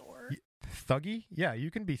 Thuggy a word? Thuggy? Yeah,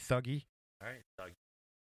 you can be thuggy. All right, thuggy.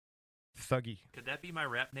 Thuggy. Could that be my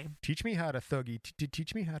rap name? Teach me how to thuggy.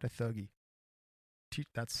 Teach me how to thuggy.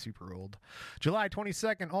 That's super old. July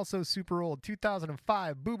 22nd, also super old.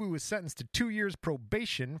 2005, Boo Boo was sentenced to 2 years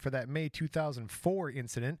probation for that May 2004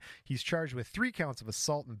 incident. He's charged with 3 counts of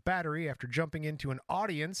assault and battery after jumping into an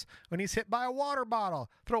audience when he's hit by a water bottle.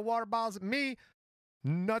 Throw water bottles at me.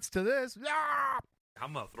 Nuts to this. Ah!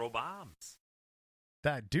 I'm going to throw bombs.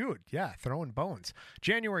 That dude, yeah, throwing bones.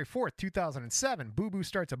 January 4th, 2007, Boo Boo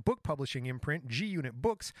starts a book publishing imprint, G-Unit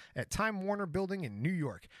Books, at Time Warner Building in New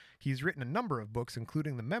York. He's written a number of books,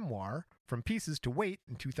 including the memoir, From Pieces to Weight,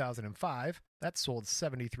 in 2005. That sold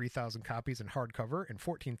 73,000 copies in hardcover and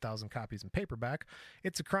 14,000 copies in paperback.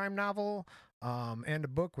 It's a crime novel and a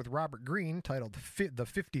book with Robert Greene titled The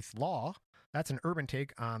 50th Law. That's an urban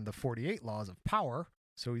take on the 48 Laws of Power.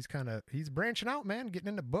 So he's branching out, man, getting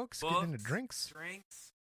into books, getting into drinks,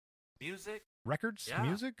 music, records,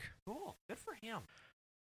 music. Cool. Good for him.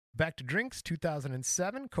 Back to drinks,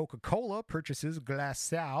 2007, Coca-Cola purchases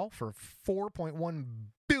Glaçao for $4.1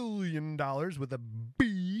 billion with a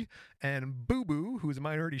B, and Boo Boo, who's a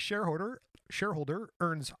minority shareholder,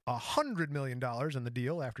 earns $100 million in the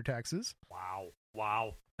deal after taxes.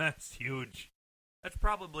 Wow. That's huge. That's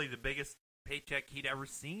probably the biggest paycheck he'd ever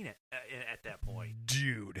seen at that point.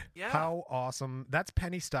 Dude, yeah. How awesome. That's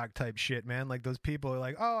penny stock type shit, man. Like those people are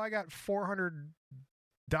like, oh, I got $400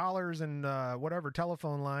 in whatever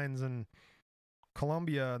telephone lines in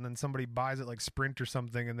Colombia, and then somebody buys it like Sprint or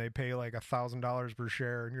something and they pay like $1,000 per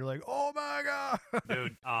share, and you're like, oh my god,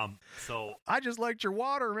 dude. So I just liked your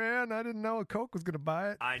water, man. I didn't know a Coke was gonna buy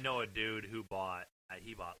it. I know a dude who bought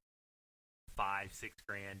 $5-6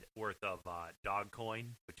 grand worth of Dogecoin,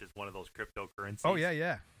 which is one of those cryptocurrencies. Oh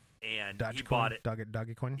yeah. And Dogecoin, he bought it.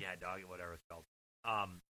 Dogecoin. Yeah, Doge, whatever it's called.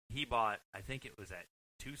 He bought, I think it was at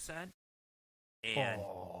 2 cents, and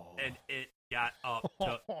it got up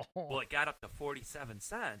to it got up to 47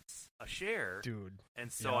 cents a share, dude.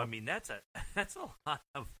 And so I mean that's a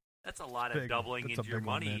lot of doubling into your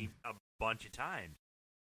money a bunch of times.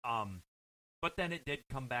 But then it did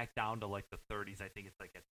come back down to like the 30s. I think it's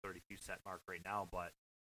like at the 32 cent mark right now. But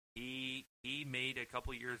he made a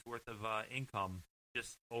couple years worth of income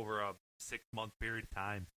just over a 6-month period of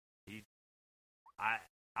time. You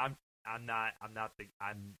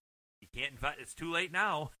can't invest. It's too late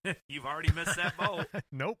now. You've already missed that boat.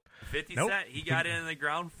 Nope. 50 Cent. He got in the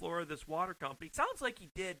ground floor of this water company. Sounds like he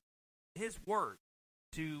did his work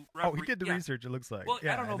to. He did the research. It looks like. Well,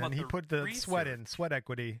 I don't know and about then he put the research, sweat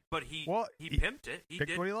equity. But he pimped it. He picked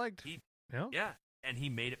did what he liked. Yeah, and he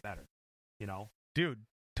made it better. You know, dude,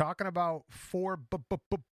 talking about $4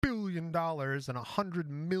 billion and $100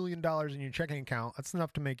 million in your checking account. That's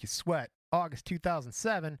enough to make you sweat. August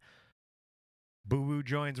 2007. Boo Boo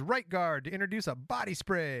joins Right Guard to introduce a body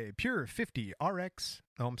spray, Pure 50 RX.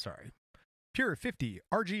 Oh, I'm sorry. Pure 50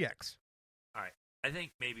 RGX. All right. I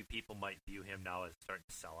think maybe people might view him now as starting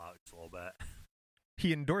to sell out just a little bit.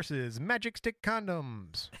 He endorses Magic Stick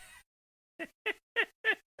condoms.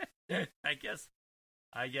 I guess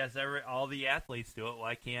all the athletes do it.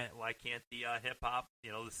 Why can't the hip hop, the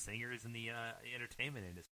singers and the entertainment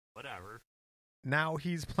industry, whatever. Now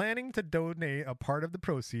he's planning to donate a part of the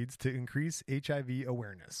proceeds to increase HIV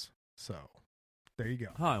awareness. So, there you go.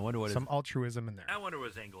 I wonder what some altruism in there. I wonder what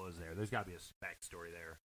his angle is there. There's got to be a backstory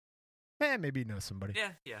there. Maybe he knows somebody.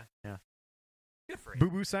 Yeah. Good for him. Boo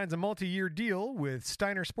Boo signs a multi-year deal with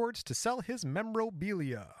Steiner Sports to sell his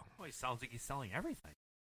memorabilia. Well, he sounds like he's selling everything.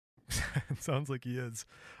 Sounds like he is.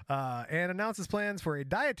 And announces plans for a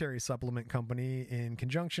dietary supplement company in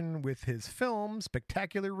conjunction with his film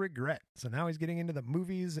Spectacular Regret. So now he's getting into the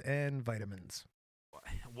movies and vitamins.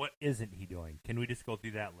 What isn't he doing? Can we just go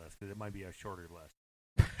through that list? Because it might be a shorter list.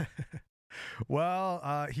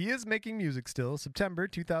 Well, he is making music still. September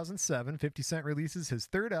 2007, 50 Cent releases his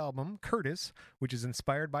third album, Curtis, which is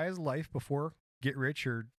inspired by his life before Get Rich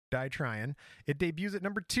or Die Trying. It debuts at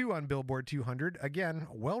number 2 on Billboard 200. Again,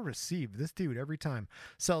 well received. This dude, every time.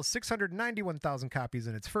 Sells 691,000 copies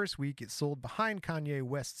in its first week. It sold behind Kanye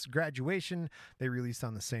West's Graduation. They released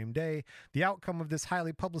on the same day. The outcome of this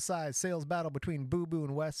highly publicized sales battle between Boo Boo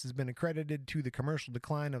and West has been accredited to the commercial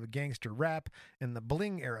decline of gangster rap and the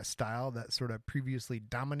bling era style that sort of previously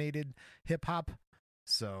dominated hip hop.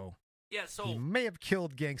 So, he may have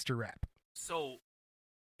killed gangster rap. So,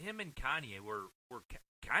 him and Kanye were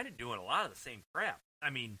kind of doing a lot of the same crap.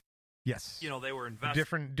 I mean, yes, they were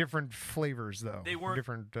investing different flavors though. They weren't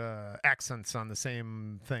different accents on the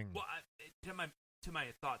same thing. Well, to my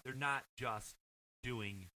thought, they're not just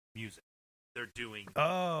doing music; they're doing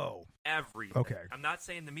everything. Okay, I'm not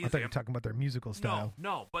saying the I music. thought you were talking about their musical style.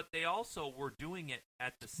 No, but they also were doing it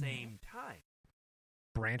at the same time,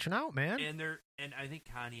 branching out, man. And I think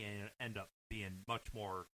Kanye ended up being much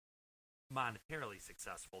more monetarily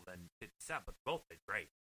successful than 50 Cent, but both did great.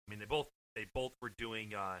 I mean, they both were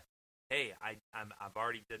doing. Hey, I've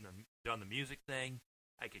already done the music thing.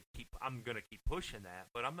 I'm gonna keep pushing that,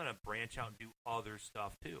 but I'm gonna branch out and do other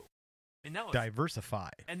stuff too. I mean, that was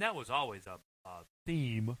diversify, and that was always a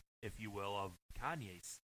theme, if you will, of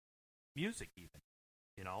Kanye's music. Even,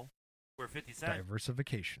 where 50 Cent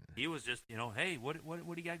diversification. He was just, hey, what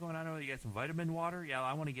do you got going on? You got some vitamin water? Yeah,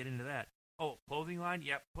 I want to get into that. Oh, clothing line?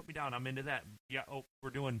 Yeah, put me down. I'm into that. Yeah,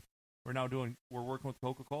 we're working with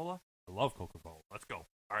Coca-Cola. I love Coca-Cola. Let's go.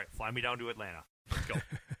 All right, fly me down to Atlanta. Let's go.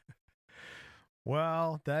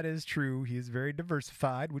 Well, that is true. He is very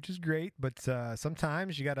diversified, which is great, but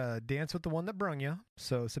sometimes you got to dance with the one that brung you.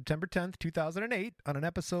 So September 10th, 2008, on an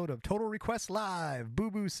episode of Total Request Live, Boo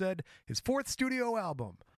Boo said his 4th studio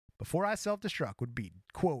album, Before I Self-Destruct, would be,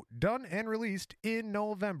 quote, done and released in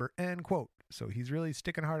November, end quote. So he's really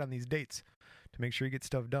sticking hard on these dates to make sure he gets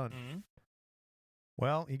stuff done. Mm-hmm.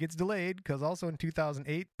 Well, he gets delayed because also in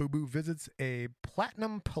 2008, Boo Boo visits a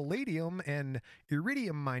platinum, palladium, and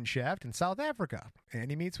iridium mine shaft in South Africa.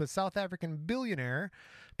 And he meets with South African billionaire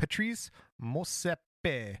Patrice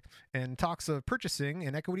Motsepe and talks of purchasing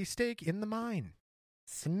an equity stake in the mine.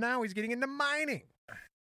 So now he's getting into mining.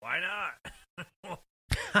 Why not?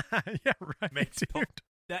 Yeah, right, dude.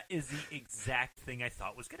 That is the exact thing I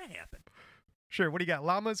thought was going to happen. Sure. What do you got?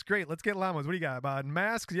 Llamas? Great. Let's get llamas. What do you got?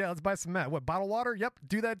 Masks? Yeah, let's buy some masks. What, bottled water? Yep,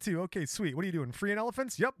 do that too. Okay, sweet. What are you doing? Freeing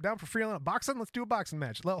elephants? Yep, down for freeing boxing? Let's do a boxing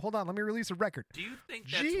match. Hold on. Let me release a record. Do you think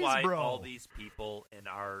that's why all these people in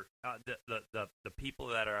our the people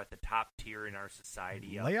that are at the top tier in our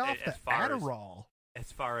society lay off the Adderall?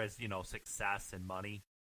 As far as, success and money,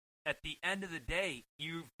 at the end of the day,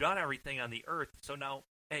 you've done everything on the earth. So now,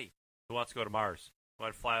 hey, who wants to go to Mars?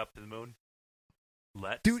 Want to fly up to the moon?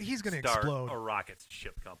 Dude, he's gonna explode. A rocket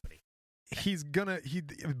ship company.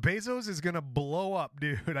 Bezos is gonna blow up,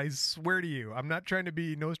 dude. I swear to you. I'm not trying to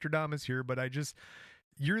be Nostradamus here, but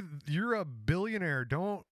you're a billionaire.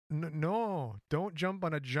 Don't jump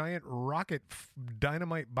on a giant rocket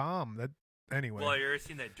dynamite bomb. That anyway. Well, you ever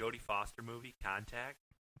seen that Jodie Foster movie, Contact?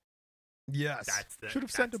 Yes. Should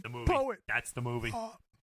have sent a movie. poet. That's the movie.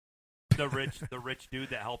 The rich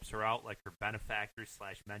dude that helps her out, like her benefactor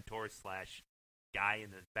 / mentor / guy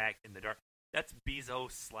in the back in the dark. That's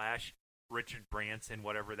Bezos / Richard Branson,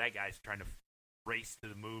 whatever. That guy's trying to race to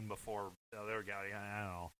the moon before the other guy. I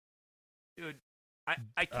don't know, dude.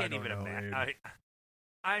 I can't even imagine.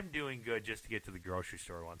 I'm doing good just to get to the grocery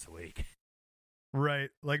store once a week. Right.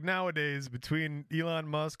 Like nowadays, between Elon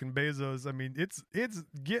Musk and Bezos, I mean, it's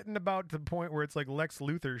getting about to the point where it's like Lex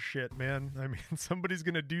Luthor shit, man. I mean, somebody's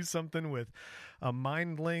going to do something with a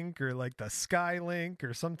mind link or like the sky link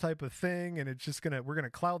or some type of thing, and it's just we're going to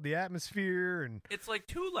cloud the atmosphere. And it's like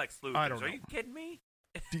two Lex Luthors. I don't know. Are you kidding me?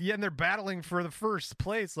 Yeah, and they're battling for the first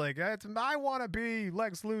place. Like, I want to be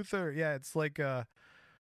Lex Luthor. Yeah, it's like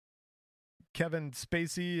Kevin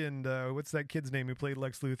Spacey and what's that kid's name who played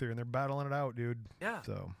Lex Luthor, and they're battling it out, dude. Yeah.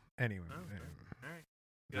 So anyway, all right.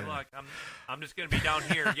 Good luck. I'm just gonna be down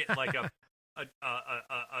here getting like a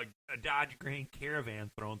Dodge Grand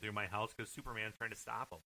Caravan thrown through my house because Superman's trying to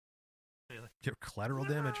stop him. Your collateral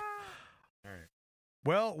damage. All right.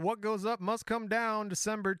 Well, what goes up must come down.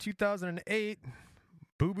 December 2008.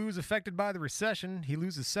 Boo Boo's affected by the recession. He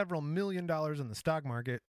loses several $1 million in the stock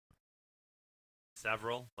market.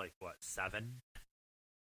 Several? Like what, 7?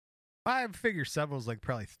 I figure several's like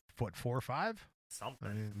probably, 4 or 5? Something.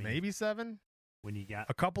 I mean, maybe 7? When you got...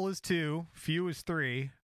 A couple is 2, few is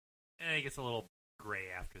 3. And it gets a little gray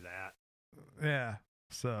after that. Yeah,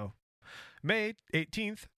 so... May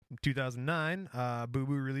 18th, 2009, Boo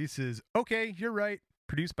Boo releases Okay, You're Right,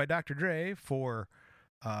 produced by Dr. Dre for...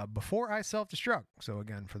 Before I Self-Destruct. So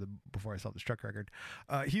again, for the Before I Self-Destruct record.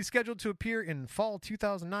 He's scheduled to appear in fall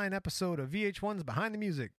 2009 episode of VH1's Behind the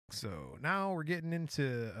Music. So now we're getting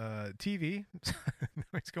into TV.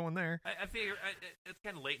 He's going there. I figure it's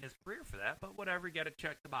kind of late in his career for that, but whatever, you got to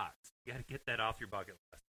check the box. You got to get that off your bucket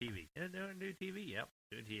list. TV. Do TV, yep.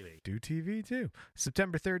 Do TV. Do TV, too.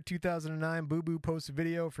 September 3rd, 2009, Boo Boo posts a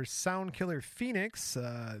video for Soundkiller Phoenix.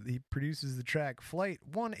 He produces the track Flight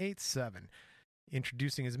 187.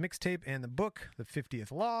 Introducing his mixtape and the book, The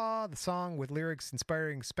 50th Law, the song with lyrics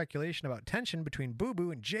inspiring speculation about tension between Boo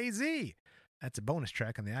Boo and Jay-Z. That's a bonus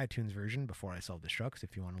track on the iTunes version, Before I Self-Destruct,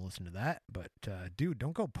 if you want to listen to that. But, dude,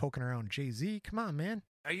 don't go poking around Jay-Z. Come on, man.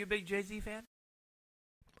 Are you a big Jay-Z fan?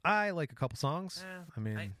 I like a couple songs. I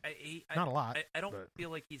mean, not a lot. I don't feel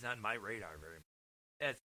like he's on my radar very much.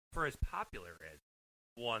 As popular as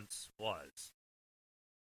once was.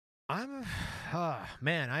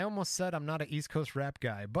 Man, I almost said I'm not an East Coast rap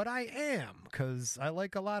guy, but I am, because I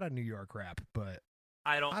like a lot of New York rap, but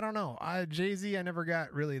I don't know. Jay-Z, I never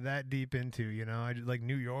got really that deep into, you know. I like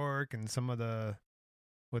New York and some of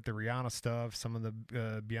with the Rihanna stuff, some of the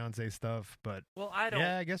Beyonce stuff, but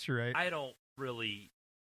yeah, I guess you're right. I don't really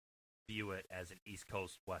view it as an East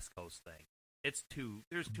Coast, West Coast thing. There's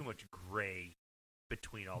too much gray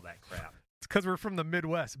between all that crap. It's because we're from the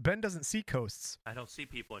Midwest. Ben doesn't see coasts. I don't see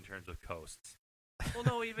people in terms of coasts. Well,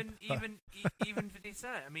 no, even 50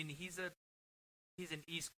 Cent. I mean, he's an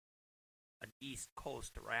East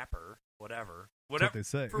Coast rapper. Whatever. That's what they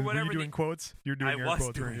say. For whatever Were you doing quotes? You're doing air quotes. I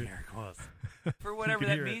was doing air quotes. For whatever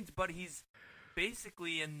that means, but he's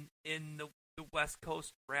basically in the West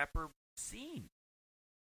Coast rapper scene.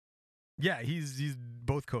 Yeah, he's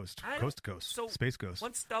both coast to coast, so Space Ghost.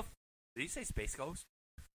 Did you say Space Ghost?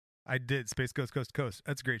 I did. Space Ghost, Coast to Coast.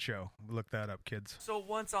 That's a great show. Look that up, kids. So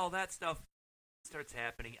once all that stuff starts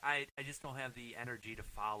happening, I just don't have the energy to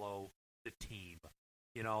follow the team,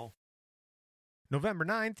 you know? November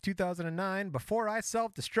 9th, 2009, Before I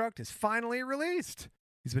Self-Destruct is finally released.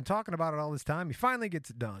 He's been talking about it all this time. He finally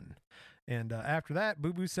gets it done. And after that,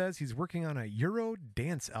 Boo Boo says he's working on a Euro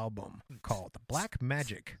dance album called Black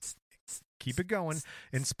Magic. Keep it going.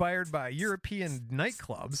 Inspired by European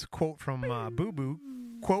nightclubs. Quote from Boo Boo.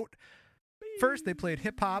 Quote, first they played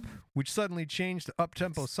hip-hop, which suddenly changed to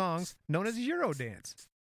up-tempo songs known as Eurodance.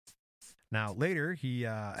 Now, later, he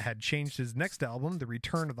had changed his next album, The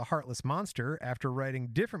Return of the Heartless Monster, after writing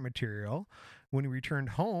different material when he returned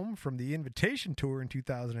home from the Invitation Tour in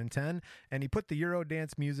 2010, and he put the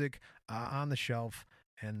Eurodance music on the shelf,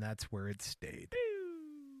 and that's where it stayed.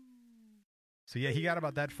 So, yeah, he got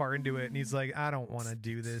about that far into it, and he's like, I don't want to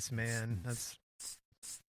do this, man. It's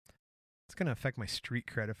going to affect my street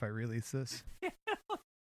cred if I release this.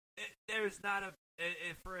 There's not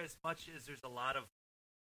for as much as there's a lot of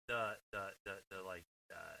the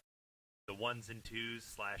ones and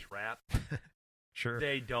twos / rap. Sure.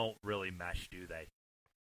 They don't really mesh, do they?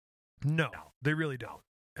 No, they really don't.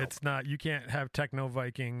 It's not. You can't have Techno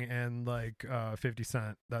Viking and 50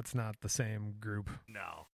 Cent. That's not the same group.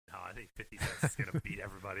 No, I think 50 Cent's going to beat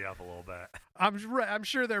everybody up a little bit. I'm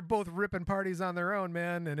sure they're both ripping parties on their own,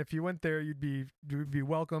 man. And if you went there, you'd be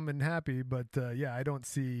welcome and happy. But yeah, I don't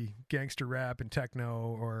see gangster rap and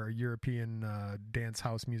techno or European dance,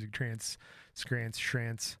 house music, trance,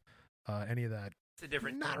 any of that. It's a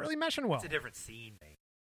different. Not really meshing well. It's a different scene, mate.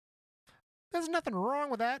 There's nothing wrong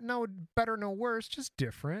with that. No better, no worse. Just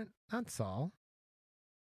different. That's all.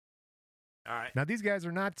 All right. Now, these guys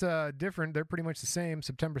are not different. They're pretty much the same.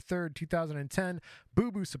 September 3rd, 2010,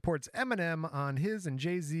 Boo Boo supports Eminem on his and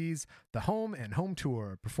Jay-Z's The Home and Home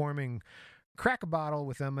Tour, performing Crack a Bottle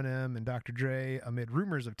with Eminem and Dr. Dre amid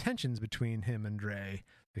rumors of tensions between him and Dre.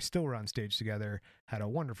 They still were on stage together, had a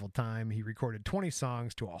wonderful time. He recorded 20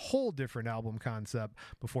 songs to a whole different album concept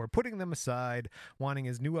before putting them aside, wanting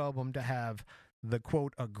his new album to have the,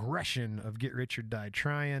 quote, aggression of Get Rich or Die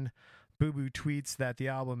Tryin'. Boo Boo tweets that the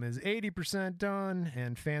album is 80% done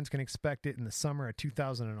and fans can expect it in the summer of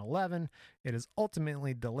 2011. It is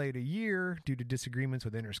ultimately delayed a year due to disagreements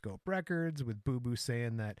with Interscope Records, with Boo Boo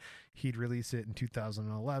saying that he'd release it in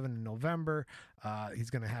 2011 in November.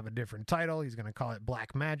 He's going to have a different title. He's going to call it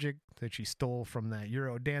Black Magic, that he stole from that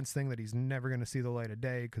Euro dance thing that he's never going to see the light of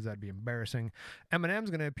day because that'd be embarrassing. Eminem's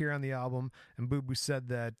going to appear on the album, and Boo Boo said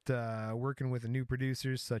that working with the new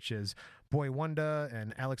producers such as Boy Wonder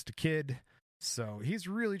and Alex the Kid. So he's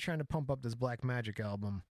really trying to pump up this Black Magic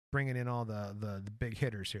album, bringing in all the big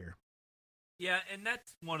hitters here. Yeah, and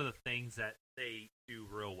that's one of the things that they do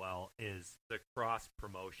real well is the cross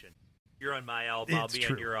promotion. You're on my album, I'll be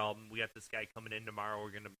on your album. We got this guy coming in tomorrow.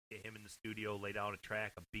 We're going to get him in the studio, lay down a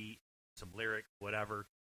track, a beat, some lyrics, whatever.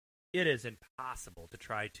 It is impossible to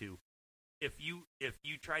try to, if you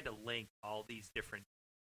try to link all these different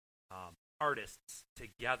artists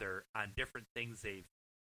together on different things they've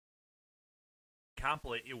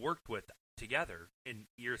worked with together in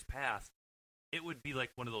years past, it would be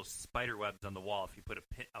like one of those spider webs on the wall if you put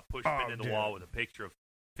a push pin in the wall with a picture of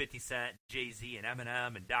 50 Cent, Jay-Z, and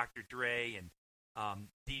Eminem, and Dr. Dre, and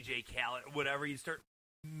DJ Khaled, whatever. You start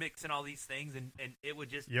mixing all these things, and it would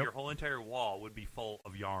just, your whole entire wall would be full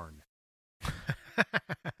of yarn.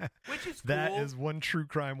 Which is cool. That is one true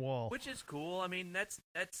crime wall. Which is cool. I mean, that's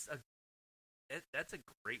a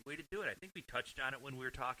great way to do it. I think we touched on it when we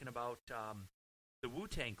were talking about the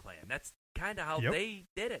Wu-Tang Clan. That's kind of how they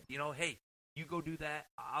did it. You know, hey, you go do that,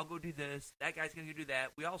 I'll go do this, that guy's going to do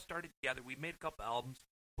that. We all started together. We made a couple albums,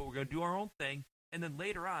 but we're going to do our own thing. And then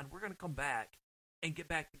later on, we're going to come back and get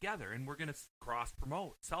back together, and we're going to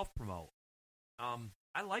cross-promote, self-promote.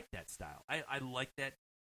 I like that style. I like that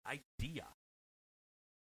idea.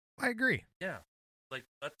 I agree. Yeah. Like,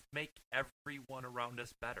 let's make everyone around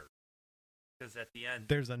us better. Because at the end,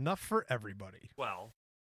 there's enough for everybody. Well,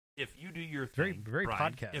 if you do your thing, very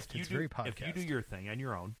Brian, podcast. If you podcast. do your thing on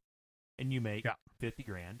your own, and you make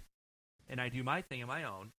 $50,000, and I do my thing on my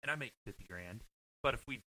own, and I make $50,000, but if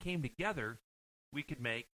we came together, we could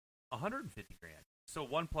make $150,000. So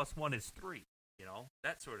 1 + 1 is 3. You know,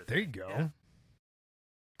 that sort of thing. There you go. Yeah.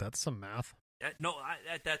 That's some math. No,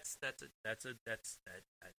 that's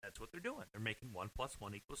what they're doing. They're making 1 +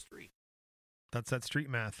 1 = 3. That's that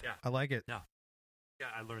street math. Yeah. I like it. Yeah. Yeah,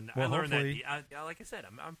 I learned that. Well, I learned that. Like I said,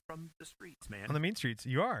 I'm from the streets, man. On the mean streets,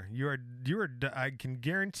 you are. I can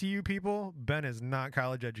guarantee you, people. Ben is not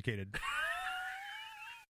college educated.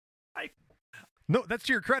 No, that's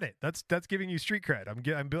to your credit. That's giving you street cred.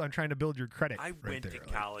 I'm trying to build your credit. I went to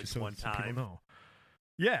college so one time. People know.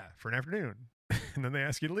 Yeah, for an afternoon, and then they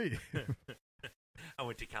ask you to leave. I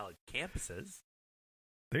went to college campuses.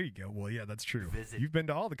 There you go. Well, yeah, that's true. You've been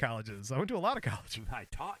to all the colleges. I went to a lot of colleges. I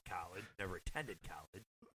taught college, never attended college.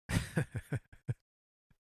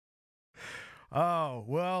 Oh,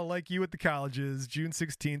 well, like you at the colleges, June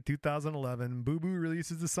 16th, 2011, Boo Boo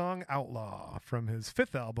releases the song Outlaw from his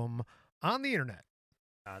 5th album, On the Internet.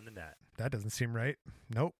 On the net. That doesn't seem right.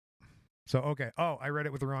 Nope. So, okay. Oh, I read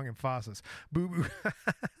it with the wrong emphasis. Boo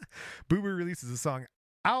Boo releases the song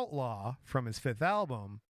Outlaw from his 5th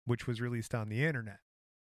album, which was released on the Internet.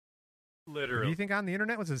 Literally. Do you think On the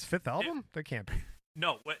Internet was his 5th album? That can't be.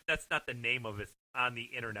 No, that's not the name of it. On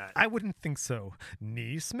the Internet. I wouldn't think so.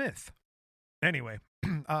 Nee Smith. Anyway,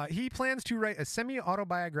 he plans to write a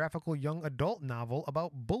semi-autobiographical young adult novel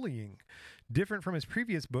about bullying. Different from his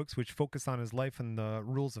previous books, which focus on his life and the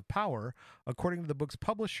rules of power. According to the book's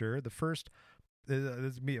publisher, this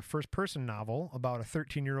would be a first-person novel about a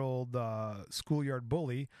 13-year-old schoolyard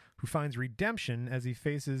bully who finds redemption as he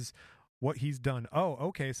faces what he's done. Oh,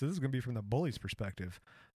 okay, so this is going to be from the bully's perspective.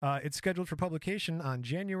 It's scheduled for publication on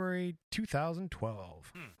January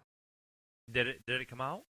 2012. Did it come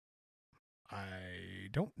out? I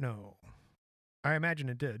don't know. I imagine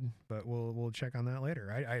it did, but we'll check on that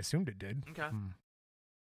later. I assumed it did. Okay.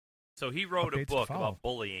 So he wrote Updates a to book follow. about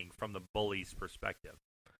bullying from the bully's perspective.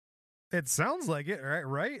 It sounds like it,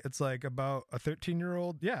 right? It's like about a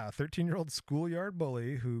 13-year-old schoolyard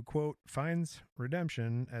bully who, quote, finds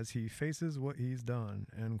redemption as he faces what he's done,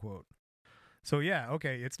 end quote. So, yeah,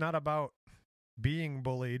 okay, it's not about being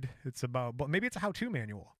bullied. It's about, maybe it's a how-to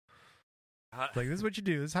manual. Like, this is what you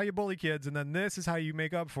do. This is how you bully kids, and then this is how you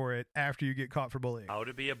make up for it after you get caught for bullying. How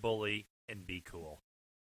to be a bully and be cool.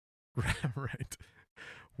 Right.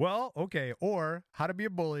 Well, okay. Or how to be a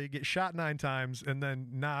bully, get shot 9 times, and then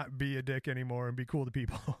not be a dick anymore and be cool to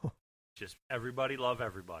people. Just everybody love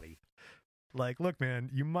everybody. Like, look, man,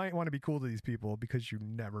 you might want to be cool to these people because you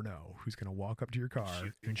never know who's going to walk up to your car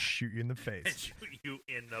and shoot you in the face. And shoot you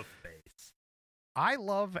in the face. I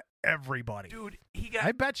love everybody. Dude, he got...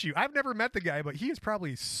 I bet you. I've never met the guy, but he is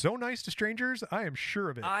probably so nice to strangers. I am sure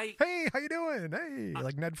of it. Hey, how you doing? Hey,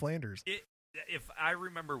 like Ned Flanders. If I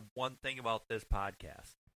remember one thing about this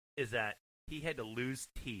podcast, is that he had to lose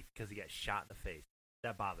teeth because he got shot in the face.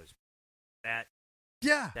 That bothers me.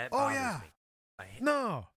 That bothers me.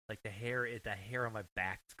 No. Like the hair on my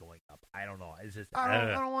back's going up. I don't know. It's just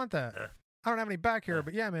I don't want that. I don't have any back hair,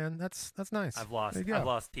 but yeah, man, that's nice. I've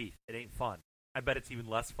lost teeth. It ain't fun. I bet it's even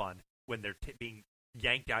less fun when they're being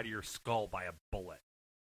yanked out of your skull by a bullet.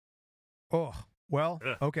 Oh, well,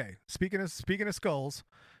 okay. Speaking of skulls,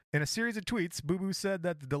 in a series of tweets, Boo Boo said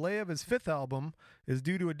that the delay of his 5th album is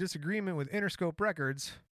due to a disagreement with Interscope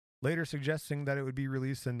Records, later suggesting that it would be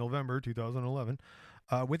released in November 2011,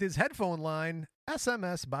 with his headphone line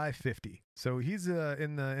SMS by 50. So he's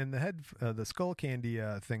in the skull candy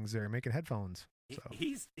things there, making headphones. So.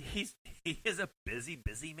 He is a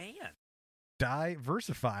busy man.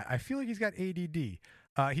 Diversify. I feel like he's got ADD.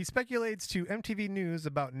 He speculates to MTV News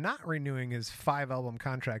about not renewing his 5-album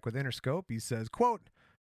contract with Interscope. He says, quote,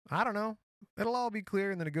 I don't know. It'll all be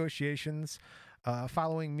clear in the negotiations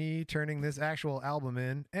following me turning this actual album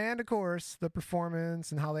in. And, of course, the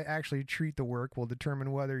performance and how they actually treat the work will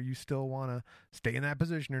determine whether you still want to stay in that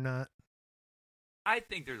position or not. I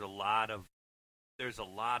think there's a lot of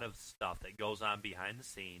stuff that goes on behind the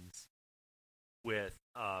scenes with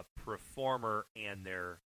a performer and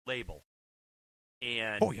their label.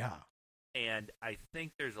 And and I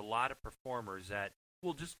think there's a lot of performers that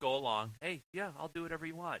will just go along, hey, yeah, I'll do whatever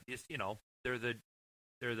you want. Just, they're the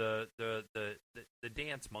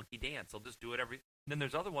dance monkey dance. They'll just do whatever. And then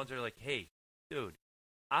there's other ones that are like, hey, dude,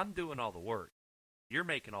 I'm doing all the work. You're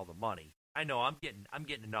making all the money. I know I'm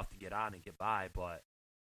getting enough to get on and get by, but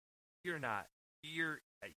you're not. You're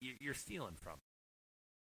stealing from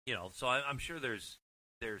me. So I'm sure there's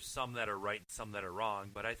some that are right and some that are wrong,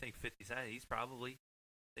 but I think 50 Cent, he's probably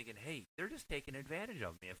thinking, hey, they're just taking advantage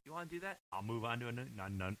of me. If you want to do that, I'll move on to a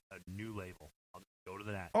new label. I'll just go to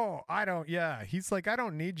the net. Oh, I don't. Yeah, he's like, I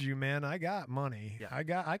don't need you, man. I got money.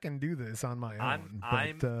 Yeah. I can do this on my own.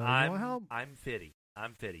 I'm Fitty.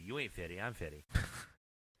 I'm Fitty. You ain't Fitty. I'm Fitty.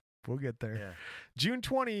 We'll get there. Yeah. June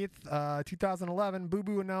 20th, 2011, Boo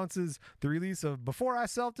Boo announces the release of Before I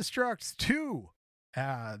Self-Destruct 2.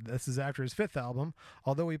 This is after his 5th album,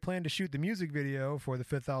 although he planned to shoot the music video for the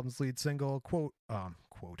 5th album's lead single,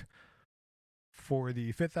 for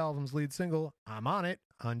the 5th album's lead single, I'm On It,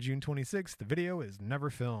 on June 26th. The video is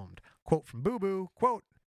never filmed. Quote from Boo Boo, quote,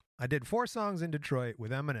 I did 4 songs in Detroit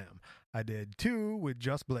with Eminem. I did 2 with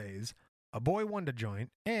Just Blaze, A Boy Wonder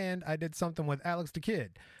Joint, and I did something with Alex the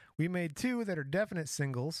Kid. We made 2 that are definite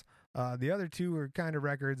singles. The other 2 are kind of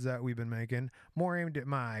records that we've been making, more aimed at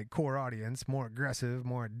my core audience, more aggressive,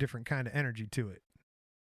 more different kind of energy to it.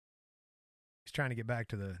 He's trying to get back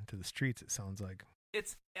to the streets, it sounds like.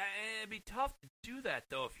 It'd be tough to do that,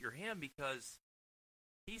 though, if you're him, because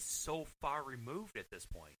he's so far removed at this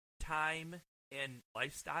point. Time and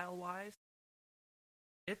lifestyle-wise,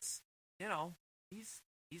 it's, he's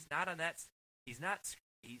not on that, he's not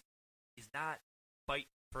fighting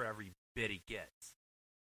for every bit he gets.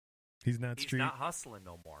 He's not hustling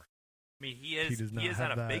no more. I mean, he is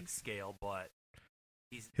on a big scale, but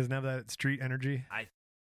he doesn't have that street energy.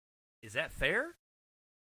 Is that fair?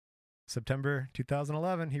 September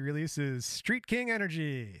 2011, he releases Street King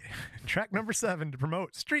Energy, track number 7 to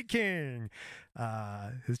promote Street King,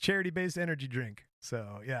 his charity-based energy drink.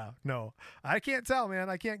 So, yeah, no, I can't tell, man.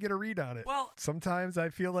 I can't get a read on it. Well, sometimes I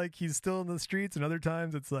feel like he's still in the streets, and other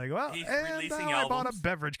times it's like, well, I bought a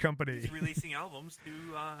beverage company. He's releasing albums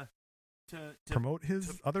to promote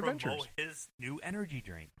his other ventures. Promote his new energy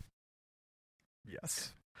drink.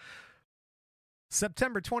 Yes.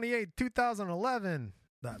 September 28, 2011.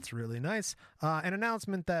 That's really nice. An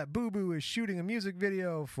announcement that Boo Boo is shooting a music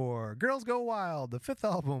video for Girls Go Wild, the 5th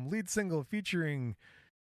album, lead single featuring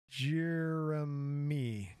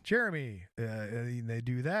Jeremy. They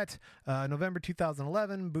do that. November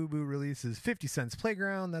 2011, Boo Boo releases 50 Cent's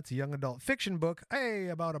Playground. That's a young adult fiction book,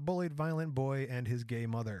 about a bullied, violent boy and his gay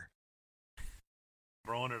mother.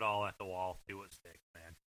 Throwing it all at the wall, see what sticks,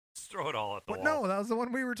 man. Just throw it all at the wall. No, that was the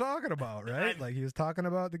one we were talking about, right? Like he was talking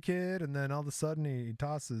about the kid, and then all of a sudden he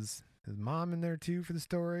tosses his mom in there too for the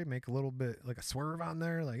story. Make a little bit like a swerve on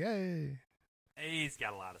there, like hey. He's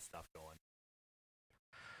got a lot of stuff going.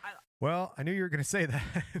 Well, I knew you were going to say that.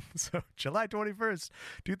 So, July 21st,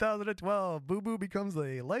 2012, Boo Boo becomes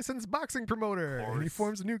a licensed boxing promoter. And he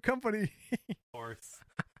forms a new company. Of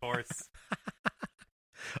course.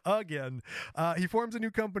 Again, he forms a new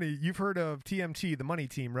company. You've heard of TMT, the money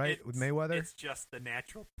team, right? With Mayweather? It's just the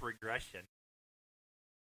natural progression.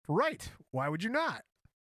 Right. Why would you not?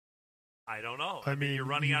 I don't know. I mean, you're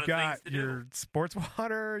running out of things to do. You've got your sports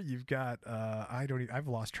water. You've got, I've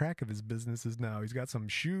lost track of his businesses now. He's got some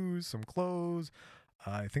shoes, some clothes.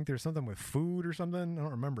 I think there's something with food or something. I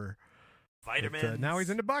don't remember. Vitamins. But, now he's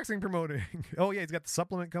into boxing promoting. Oh, yeah, he's got the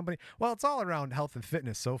supplement company. Well, it's all around health and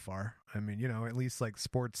fitness so far. I mean, at least like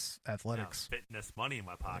sports athletics. Now, fitness money in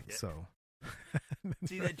my pocket. So.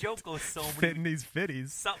 See, that joke goes so many... Fitting these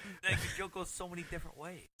fitties. That joke goes so many different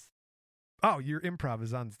ways. Oh, your improv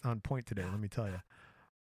is on point today, let me tell you.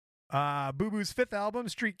 Boo Boo's 5th album,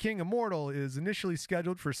 Street King Immortal, is initially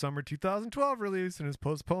scheduled for summer 2012 release and is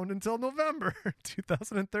postponed until November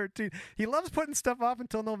 2013. He loves putting stuff off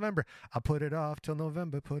until November. I'll put it off till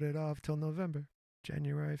November, put it off till November.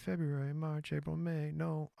 January, February, March, April, May.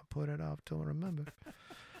 No, I'll put it off till November.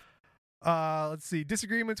 Let's see.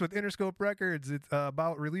 Disagreements with Interscope Records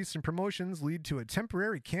about release and promotions lead to a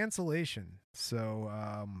temporary cancellation. So,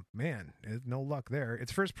 man, no luck there.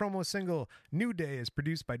 Its first promo single, New Day, is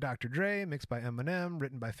produced by Dr. Dre, mixed by Eminem,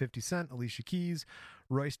 written by 50 Cent, Alicia Keys,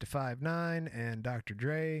 Royce da 5'9", and Dr.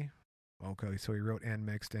 Dre. Okay, so he wrote and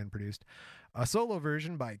mixed and produced. A solo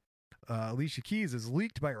version by Alicia Keys is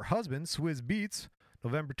leaked by her husband, Swizz Beatz,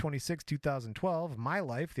 November 26, 2012. My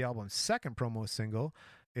Life, the album's second promo single.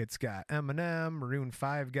 It's got Eminem, Maroon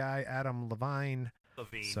 5 guy, Adam Levine.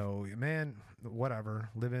 So, man, whatever.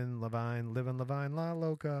 Livin' Levine, La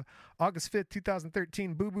Loca. August 5th,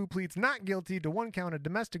 2013, Boo Boo pleads not guilty to 1 count of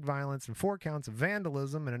domestic violence and 4 counts of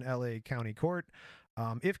vandalism in an L.A. county court.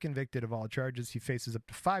 If convicted of all charges, he faces up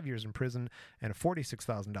to 5 years in prison and a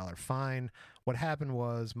 $46,000 fine. What happened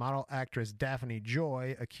was model actress Daphne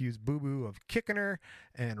Joy accused Boo Boo of kicking her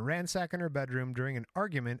and ransacking her bedroom during an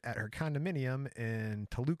argument at her condominium in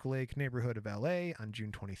Toluca Lake neighborhood of L.A. on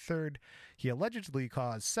June 23rd. He allegedly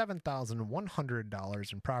caused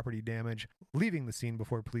 $7,100 in property damage, leaving the scene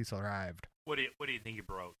before police arrived. What do you think he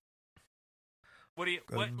broke?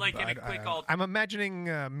 I'm imagining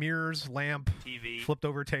mirrors, lamp, TV, flipped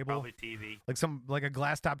over table, probably TV, like a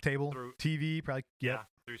glass top table, TV, probably. Yeah,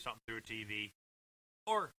 threw something through a TV.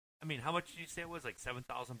 Or, I mean, how much did you say it was? Like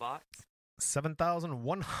 $7,000?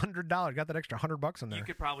 $7,100. Got that extra $100 in there. You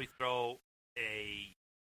could probably throw a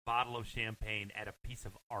bottle of champagne at a piece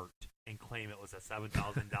of art and claim it was a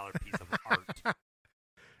 $7,000 piece of art.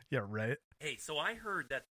 Yeah, right. Hey, so I heard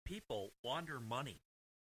that people launder money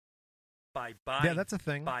by buying, that's a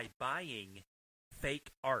thing. By buying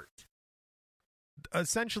fake art.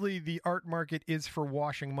 Essentially, the art market is for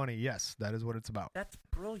washing money. Yes, that is what it's about. That's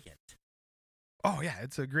brilliant. Oh, yeah,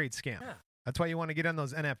 it's a great scam. Yeah. That's why you want to get on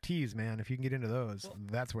those NFTs, man. If you can get into those,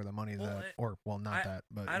 that's where the money's at. Okay,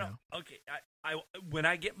 when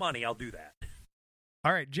I get money, I'll do that.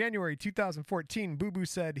 All right, January 2014, Boo Boo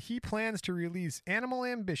said he plans to release Animal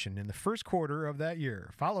Ambition in the first quarter of that year,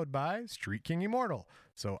 followed by Street King Immortal.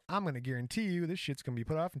 So I'm going to guarantee you this shit's going to be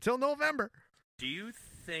put off until November. Do you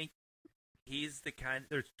think he's the kind...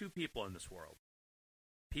 There's 2 people in this world.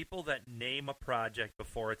 People that name a project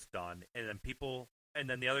before it's done, and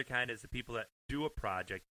then the other kind is the people that do a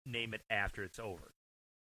project, name it after it's over.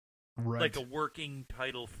 Right. Like a working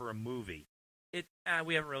title for a movie.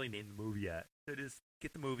 We haven't really named the movie yet. So just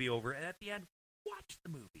get the movie over, and at the end, watch the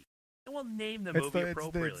movie. And we'll name the movie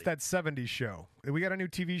appropriately. It's that 70s show. We got a new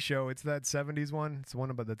TV show. It's that 70s one. It's the one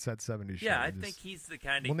about that 70s show. Yeah, I think he's the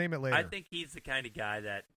kind of... We'll name it later. I think he's the kind of guy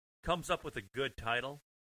that comes up with a good title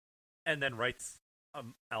and then writes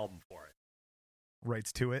an album for it.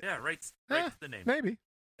 Writes to it? Yeah, writes the name. Maybe.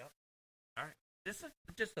 Yep. All right. This is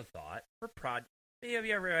just a thought. Maybe have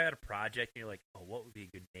you ever had a project and you're like, oh, what would be a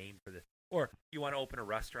good name for this? Or you want to open a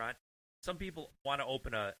restaurant. Some people want to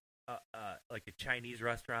open like a Chinese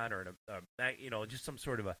restaurant or just some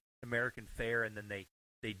sort of a American fare, and then they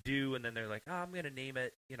they do, and then they're like, oh, I'm going to name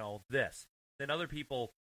it, this. Then other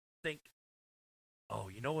people think, oh,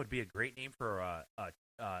 what would be a great name for a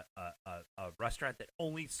restaurant that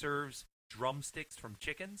only serves drumsticks from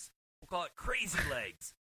chickens? We'll call it Crazy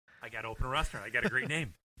Legs. I got to open a restaurant. I got a great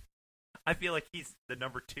name. I feel like he's the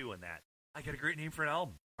number 2 in that. I got a great name for an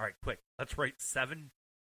album. All right, quick. Let's write 7,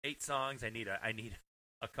 8 songs. I need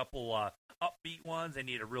a couple upbeat ones. I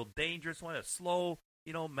need a real dangerous one, a slow,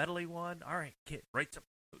 medley one. All right, kid, write some.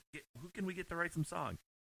 Who can we get to write some songs?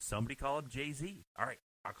 Somebody call him Jay-Z. All right,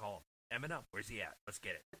 I'll call him. Eminem, where's he at? Let's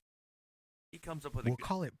get it. He comes up with We'll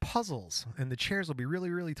call it puzzles, and the chairs will be really,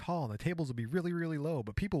 really tall, and the tables will be really, really low,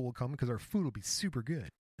 but people will come because our food will be super good.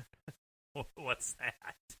 What's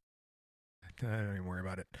that? I don't even worry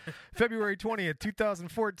about it. February 20th,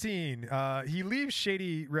 2014. He leaves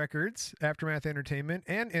Shady Records, Aftermath Entertainment,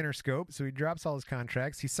 and Interscope, so he drops all his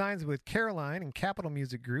contracts. He signs with Caroline and Capitol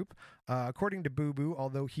Music Group. According to Boo Boo,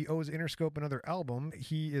 although he owes Interscope another album,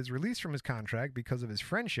 he is released from his contract because of his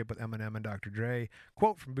friendship with Eminem and Dr. Dre.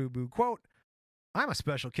 Quote from Boo Boo, quote, I'm a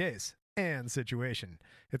special case and situation.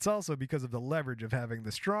 It's also because of the leverage of having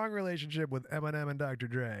the strong relationship with Eminem and Dr.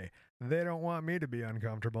 Dre. They don't want me to be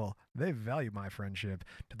uncomfortable. They value my friendship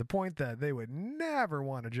to the point that they would never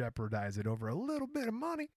want to jeopardize it over a little bit of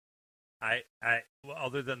money. Well,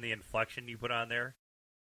 other than the inflection you put on there,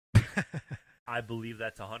 I believe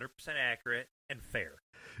that's 100% accurate and fair.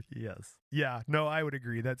 Yes. Yeah, no, I would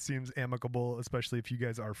agree. That seems amicable, especially if you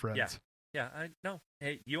guys are friends. Yeah, no.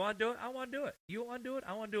 Hey, you want to do it? I want to do it. You want to do it?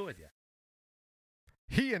 I want to do it with you.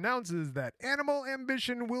 He announces that Animal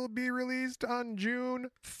Ambition will be released on June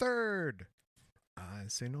 3rd. I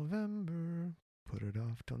say November. Put it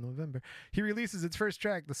off till November. He releases its first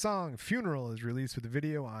track. The song Funeral is released with a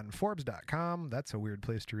video on Forbes.com. That's a weird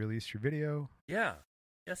place to release your video. Yeah.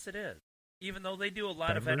 Yes, it is. Even though they do a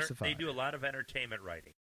lot of entertainment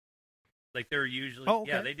writing. Like they're usually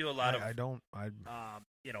they do a lot of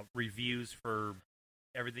reviews for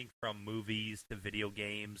everything from movies to video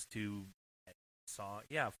games to song.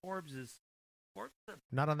 Yeah, Forbes is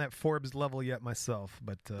not on that Forbes level yet myself,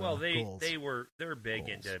 but they're big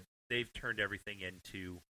into. They've turned everything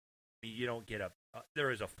into. You don't get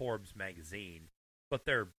there is a Forbes magazine, but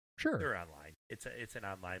they're online. It's an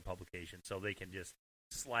online publication, so they can just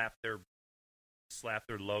slap their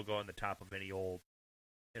logo on the top of any old,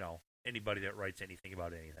 anybody that writes anything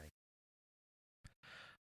about anything.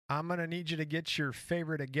 I'm going to need you to get your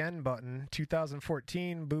favorite again button.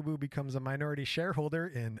 2014, Boo Boo becomes a minority shareholder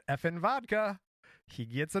in Effin' Vodka. He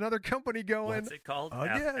gets another company going. What's it called?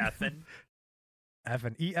 Again. Effin'?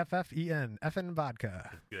 Effin', E-F-F-E-N, Effin'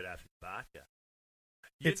 Vodka. Good Effin' Vodka.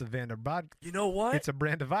 It's a brand of vodka. You know what? It's a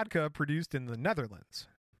brand of vodka produced in the Netherlands.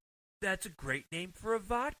 That's a great name for a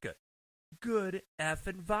vodka. Good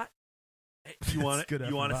Effin' Vodka. Hey, you want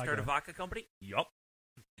to start a vodka company? Yup.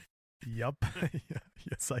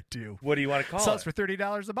 Yes, I do. What do you want to call it? Sells for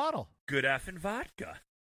 $30 a bottle. Good Effin' Vodka.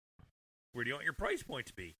 Where do you want your price point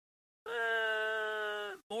to be?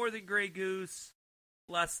 More than Grey Goose,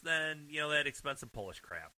 less than, that expensive Polish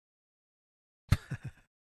crap.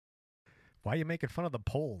 Why are you making fun of the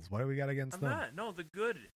Poles? What do we got against them? I'm not. No, the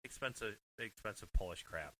good expensive Polish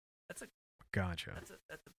crap. Gotcha.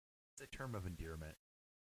 That's a term of endearment.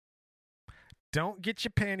 Don't get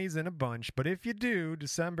your panties in a bunch, but if you do,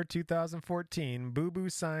 December 2014, Boo Boo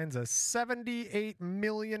signs a $78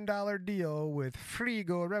 million deal with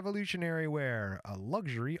Frigo Revolutionary Wear, a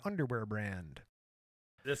luxury underwear brand.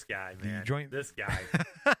 This guy, man. This guy.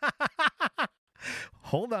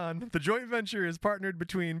 Hold on. The joint venture is partnered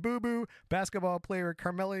between Boo Boo, basketball player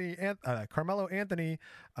Carmelo Anthony,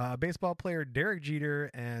 baseball player Derek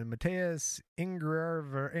Jeter, and Matthias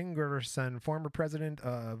Ingersson, former president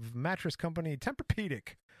of mattress company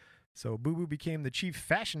Tempur-Pedic. So Boo Boo became the chief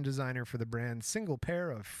fashion designer for the brand's single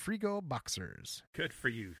pair of Frigo boxers. Good for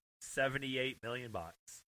you. $78 million.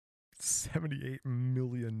 78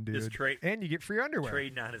 million, dude. And you get free underwear.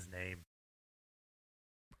 Trading on his name.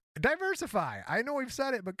 Diversify. I know we've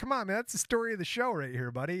said it, but come on, man. That's the story of the show right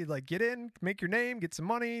here, buddy. Like, get in, make your name, get some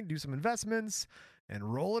money, do some investments,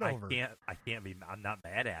 and roll it over. I'm not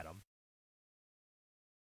mad at him.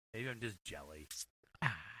 Maybe I'm just jelly.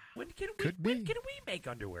 When can we make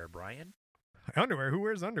underwear, Brian? Underwear? Who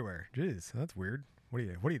wears underwear? Jeez, that's weird. What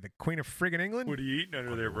are you, the Queen of friggin' England? What are you eating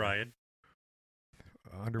under there, Brian?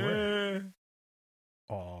 Underwear.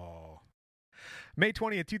 Oh. May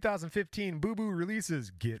 20th, 2015, Boo Boo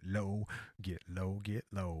releases Get Low, Get Low, Get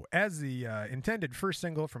Low as the intended first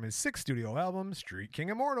single from his 6th studio album, Street King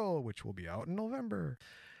Immortal, which will be out in November.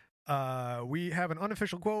 We have an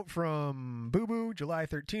unofficial quote from Boo Boo, July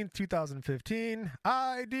 13th, 2015.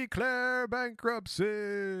 I declare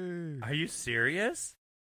bankruptcy. Are you serious?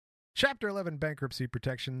 Chapter 11 bankruptcy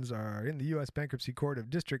protections are in the U.S. Bankruptcy Court of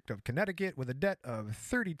District of Connecticut with a debt of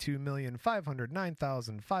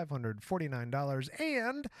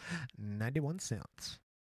 $32,509,549.91.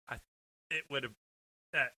 It would have.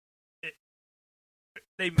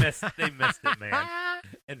 They missed it, man.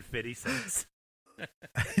 And 50 cents.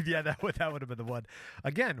 Yeah, that would have been the one.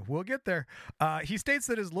 Again, we'll get there. He states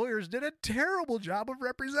that his lawyers did a terrible job of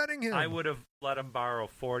representing him. I would have let him borrow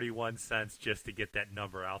 41 cents just to get that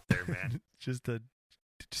number out there, man. Just take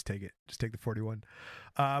it. Just take the 41.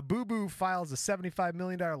 Boo Boo files a $75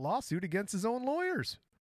 million lawsuit against his own lawyers.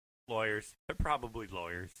 Lawyers. They're probably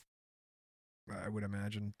lawyers. I would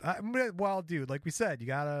imagine. Well, dude, like we said, you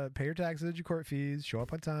gotta pay your taxes, your court fees, show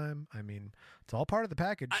up on time. I mean, it's all part of the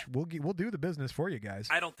package. We'll do the business for you guys.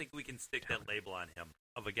 I don't think we can stick that label on him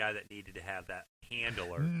of a guy that needed to have that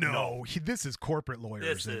handler. No. This is corporate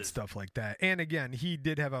lawyers and stuff like that. And again, he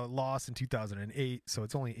did have a loss in 2008, so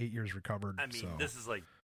it's only 8 years recovered. I mean, this is like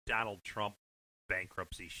Donald Trump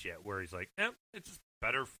bankruptcy shit, where he's like, it's just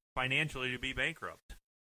better financially to be bankrupt.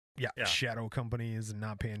 Yeah, shadow companies and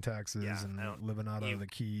not paying taxes and living out of the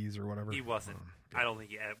Keys or whatever. He wasn't. I don't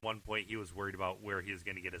think at one point he was worried about where he was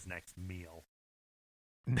going to get his next meal.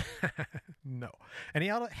 No. And he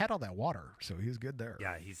had all that water, so he was good there.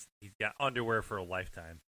 Yeah, he's got underwear for a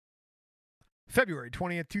lifetime. February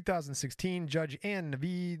 20th, 2016, Judge Ann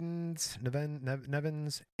Nevins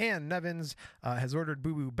has ordered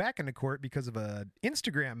Boo Boo back into court because of an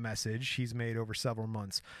Instagram message he's made over several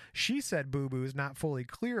months. She said Boo Boo is not fully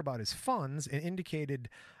clear about his funds and indicated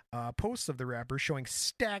posts of the rapper showing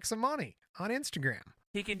stacks of money on Instagram.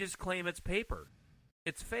 He can just claim it's paper.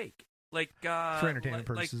 It's fake. Like for entertainment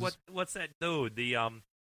purposes. Like what's that dude? The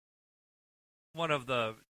one of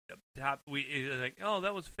the top like, oh,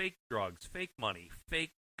 that was fake drugs, fake money,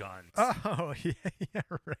 fake guns. Oh yeah,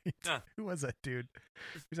 right. Who was that dude?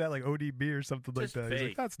 Was that like ODB or something like that? He's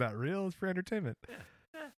like, that's not real. It's for entertainment.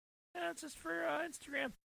 Yeah, it's just for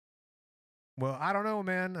Instagram. Well, I don't know,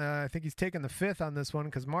 man. I think he's taking the fifth on this one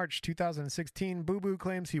because March 2016, Boo Boo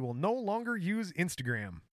claims he will no longer use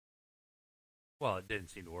Instagram. Well, it didn't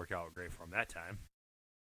seem to work out great for him that time.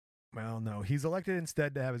 Well, no. He's elected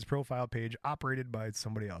instead to have his profile page operated by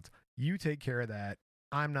somebody else. You take care of that.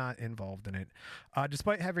 I'm not involved in it.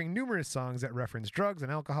 Despite having numerous songs that reference drugs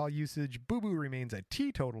and alcohol usage, Boo Boo remains a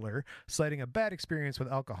teetotaler, citing a bad experience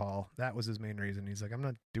with alcohol. That was his main reason. He's like, I'm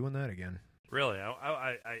not doing that again. Really?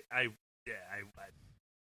 I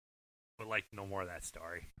would like to know more of that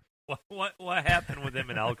story. What happened with him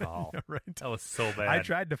and alcohol? Right. That was so bad. I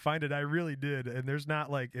tried to find it. I really did. And it's not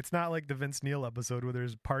like the Vince Neil episode where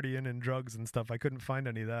there's partying and drugs and stuff. I couldn't find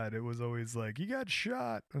any of that. It was always like, he got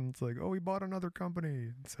shot. And it's like, oh, he bought another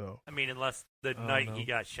company. So I mean, unless the night he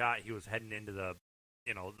got shot, he was heading into the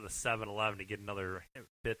 7-Eleven to get another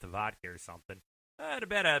fifth of vodka or something. I had a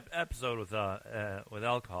bad episode with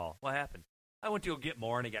alcohol. What happened? I went to go get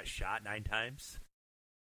more and I got shot 9 times.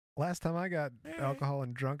 Last time I got alcohol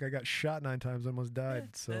and drunk, I got shot 9 times, almost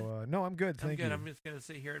died. So, no, I'm good. Thank you. I'm just going to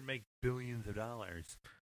sit here and make billions of dollars.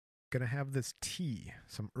 Gonna have this tea,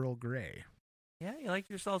 some Earl Grey. Yeah, you like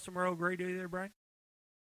yourself some Earl Grey, do you there, Brian?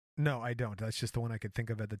 No, I don't. That's just the one I could think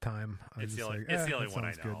of at the time. It's the only one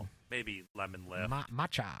I know. Good. Maybe Lemon Lift.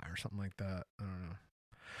 Matcha or something like that. I don't know.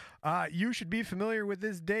 You should be familiar with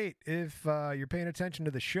this date if you're paying attention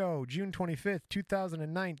to the show. June 25th,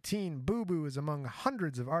 2019, Boo Boo is among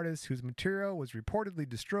hundreds of artists whose material was reportedly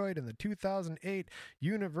destroyed in the 2008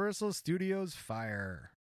 Universal Studios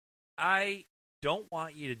fire. I don't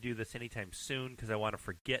want you to do this anytime soon because I want to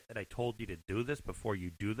forget that I told you to do this before you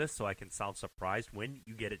do this so I can sound surprised when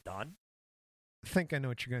you get it done. I think I know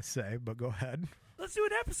what you're going to say, but go ahead. Let's do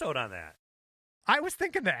an episode on that. I was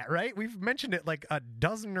thinking that, right? We've mentioned it like a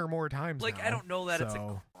dozen or more times now. I don't know that it's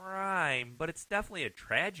a crime, but it's definitely a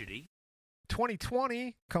tragedy.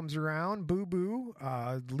 2020 comes around. Boo Boo,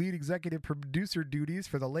 lead executive producer duties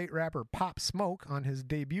for the late rapper Pop Smoke on his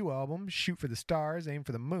debut album, Shoot for the Stars, Aim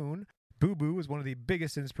for the Moon. Boo Boo was one of the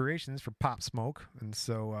biggest inspirations for Pop Smoke, and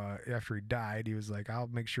so after he died, he was like, I'll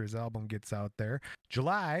make sure his album gets out there.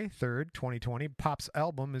 July 3rd, 2020, Pop's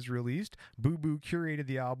album is released. Boo Boo curated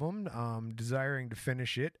the album, desiring to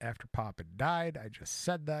finish it after Pop had died. I just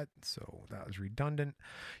said that, so that was redundant.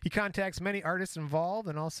 He contacts many artists involved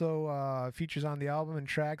and also features on the album and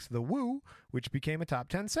tracks The Woo, which became a top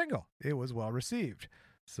 10 single. It was well received.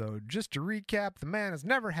 So just to recap, the man has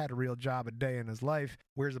never had a real job a day in his life,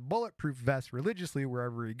 wears a bulletproof vest religiously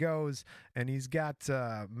wherever he goes, and he's got,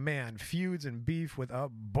 feuds and beef with a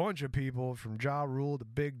bunch of people, from Ja Rule to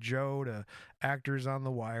Big Joe to actors on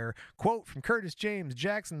The Wire. Quote from Curtis James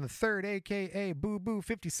Jackson III, a.k.a. Boo Boo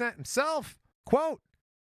 50 Cent himself, quote,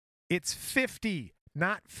 "It's 50,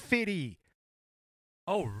 not 50.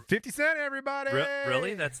 Oh, 50 Cent, everybody!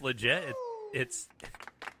 Really? That's legit? It's...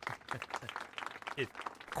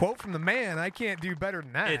 Quote from the man, I can't do better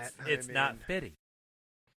than that. It's not fitty.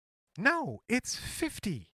 No, it's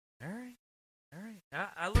 50. All right.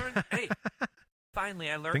 I learned. Hey, finally,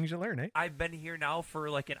 I learned. Things you learn, eh? I've been here now for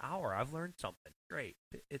like an hour. I've learned something. Great.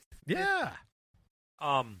 Yeah.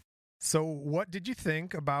 So what did you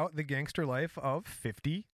think about the gangster life of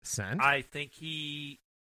 50 Cent? I think he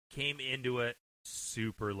came into it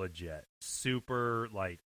super legit. Super,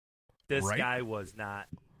 like, this Right? guy was not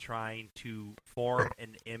trying to form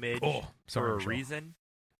an image sorry, for a Michelle. reason.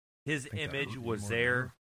 His I think that image hurt me was more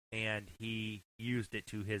there, and he used it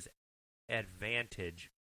to his advantage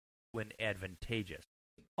when advantageous.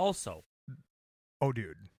 Also, Oh,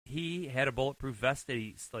 dude. he had a bulletproof vest that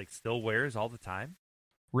he still wears all the time.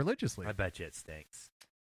 Religiously. I bet you it stinks.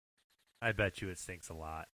 I bet you it stinks a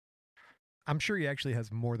lot. I'm sure he actually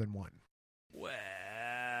has more than one.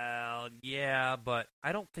 Well, yeah, but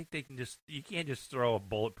I don't think you can't just throw a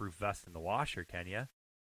bulletproof vest in the washer, can you?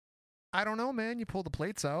 I don't know, man. You pull the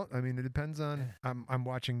plates out. I mean, it depends on. I'm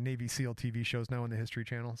watching Navy SEAL TV shows now on the History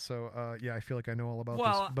Channel, so yeah, I feel like I know all about this.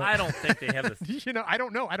 Well, But I don't think they have this. I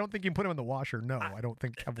don't know. I don't think you can put them in the washer. No, I don't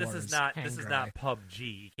think Kevlar This is not PUBG.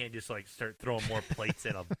 You can't just start throwing more plates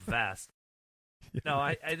in a vest. No,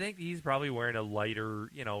 I think he's probably wearing a lighter,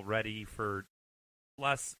 ready for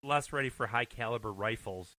less ready for high caliber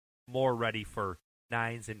rifles, more ready for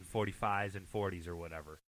 9s and 45s and 40s or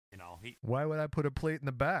whatever. Why would I put a plate in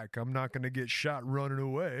the back? I'm not going to get shot running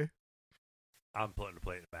away. I'm putting a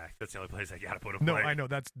plate in the back. That's the only place I got to put a plate. No, I know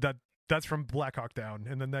that's from Black Hawk Down,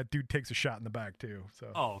 and then that dude takes a shot in the back too.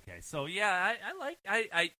 So. Oh, okay. So yeah,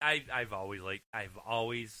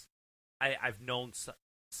 I've known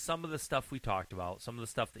some of the stuff we talked about, some of the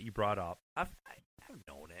stuff that you brought up. I've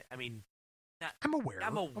known it. I mean, I'm aware.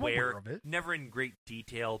 I'm aware of it. Never in great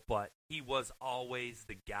detail, but he was always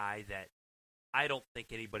the guy that I don't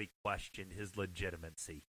think anybody questioned his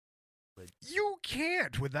legitimacy. You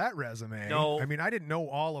can't with that resume. No. I mean, I didn't know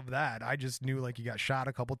all of that. I just knew he got shot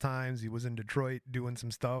a couple times. He was in Detroit doing some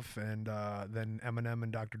stuff, and then Eminem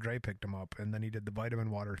and Dr. Dre picked him up, and then he did the vitamin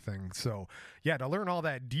water thing. So, yeah, to learn all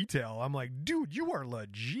that detail, I'm like, dude, you are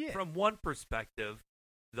legit. From one perspective,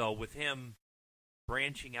 though, with him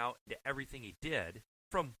branching out into everything he did,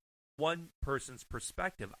 from one person's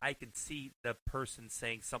perspective, I could see the person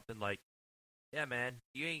saying something like, "Yeah, man,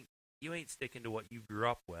 you ain't sticking to what you grew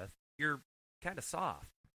up with. You're kind of soft."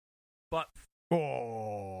 But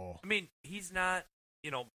I mean, he's not,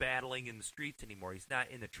 battling in the streets anymore. He's not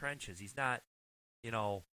in the trenches. He's not,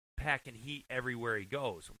 packing heat everywhere he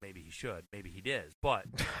goes. Well, maybe he should. Maybe he is. But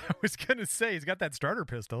I was gonna say he's got that starter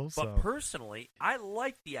pistol. But personally, I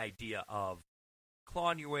like the idea of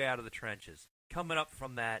clawing your way out of the trenches, coming up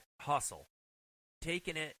from that hustle,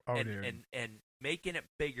 taking it and making it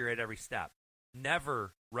bigger at every step.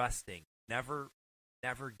 Never resting, never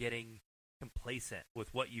getting complacent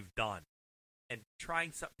with what you've done, and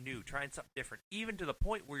trying something new, trying something different, even to the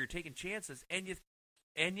point where you're taking chances and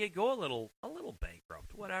you go a little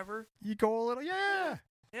bankrupt, whatever. You go a little, yeah,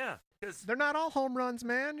 because they're not all home runs,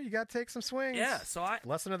 man. You got to take some swings. Yeah, so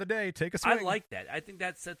lesson of the day: take a swing. I like that. I think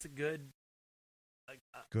that sets a good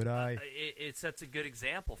eye. It sets a good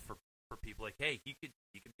example for people. Like, hey, you could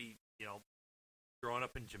be growing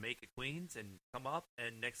up in Jamaica, Queens, and come up,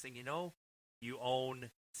 and next thing you know, you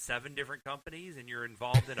own 7 different companies, and you're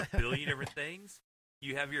involved in 1 billion different things.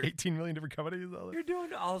 You have your 18 million different companies. You're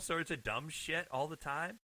doing all sorts of dumb shit all the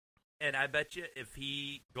time. And I bet you if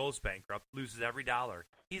he goes bankrupt, loses every dollar,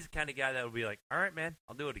 he's the kind of guy that would be like, all right, man,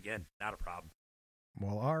 I'll do it again. Not a problem.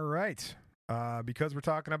 Well, all right. Because we're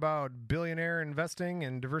talking about billionaire investing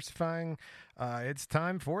and diversifying, it's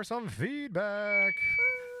time for some feedback.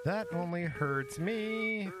 That only hurts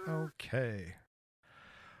me. Okay.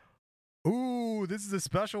 Ooh, this is a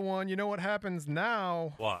special one. You know what happens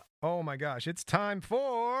now? What? Oh my gosh, it's time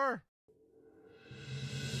for...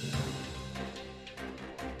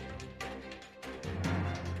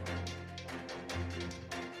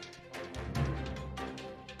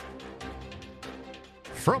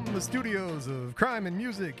 From the studios of Crime and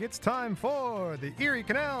Music, it's time for the Erie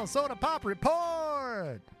Canal Soda Pop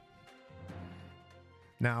Report.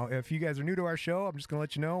 Now, if you guys are new to our show, I'm just going to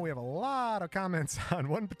let you know we have a lot of comments on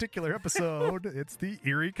one particular episode. It's the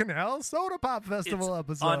Erie Canal Soda Pop Festival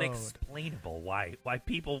episode. Unexplainable why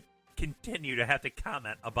people continue to have to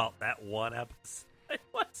comment about that one episode.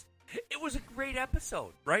 It was a great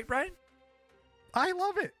episode, right, Brian? I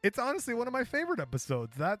love it. It's honestly one of my favorite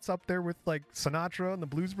episodes. That's up there with like Sinatra and the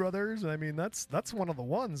Blues Brothers. I mean, that's one of the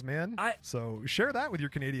ones, man. So share that with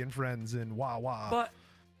your Canadian friends in wah wah.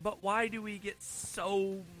 But why do we get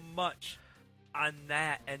so much on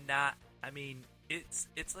that and not? I mean, it's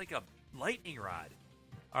like a lightning rod.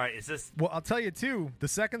 All right, is this? Well, I'll tell you too. The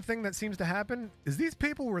second thing that seems to happen is these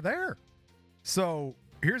people were there. So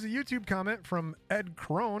here's a YouTube comment from Ed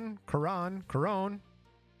Caron.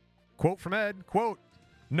 Quote from Ed, quote,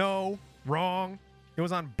 "No, wrong. It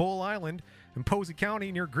was on Bull Island in Posey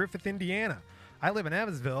County near Griffith, Indiana. I live in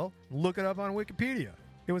Evansville. Look it up on Wikipedia.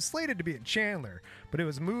 It was slated to be in Chandler, but it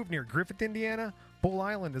was moved near Griffith, Indiana. Bull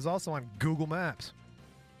Island is also on Google Maps."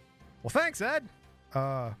 Well, thanks, Ed.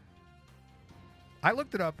 I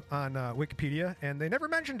looked it up on Wikipedia, and they never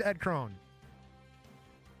mentioned Ed Crone.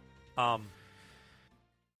 I'm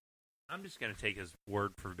just going to take his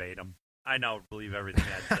word verbatim. I now believe everything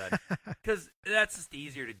Ed said. Because that's just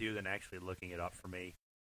easier to do than actually looking it up for me.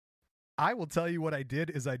 I will tell you what I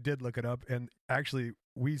did is I did look it up, and actually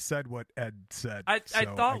we said what Ed said. I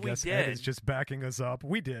thought we did. Ed is just backing us up.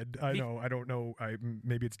 We did. I know. I don't know.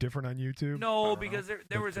 Maybe it's different on YouTube. No, because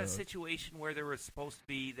there was that situation where they were supposed to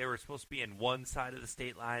be in one side of the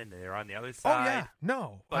state line and they were on the other side. Oh yeah,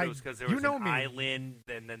 no. But it was because there was an island,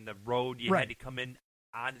 and then the road you had to come in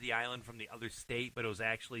onto the island from the other state, but it was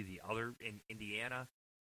actually the other in Indiana.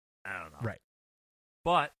 I don't know. Right.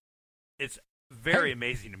 But it's very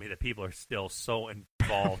amazing to me that people are still so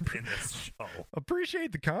involved in this show.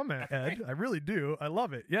 Appreciate the comment, Ed. I really do. I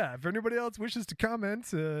love it. Yeah. If anybody else wishes to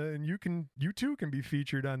comment, and you too can be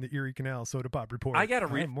featured on the Erie Canal Soda Pop Report.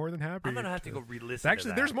 I'm more than happy. I'm gonna have to go re-listen. Actually, to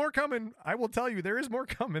that. there's more coming. I will tell you, there is more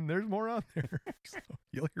coming. There's more on there. So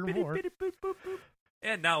you'll hear more.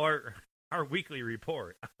 And now our weekly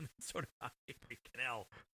report on the Soda Pop Erie Canal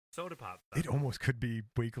Soda Pop. It almost could be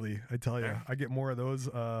weekly, I tell you. I get more of those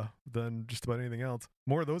than just about anything else.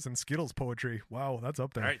 More of those than Skittles poetry. Wow, that's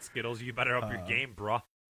up there. All right, Skittles, you better up your game, bro.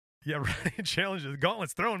 Yeah, right. Challenges,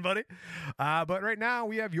 gauntlets thrown, buddy. But right now,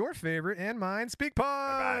 we have your favorite and mine, Speak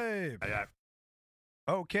Pipe. Bye-bye.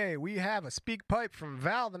 Okay, we have a Speak Pipe from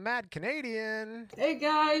Val the Mad Canadian. Hey,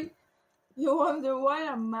 guy. You wonder why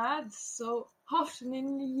I'm mad so often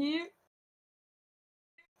in the year?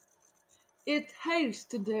 It hails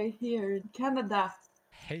today here in Canada.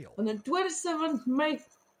 Hail. On the 27th May.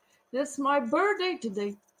 That's my birthday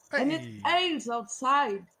today. Hey. And it hails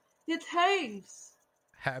outside. It hails.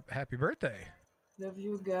 Happy birthday. Love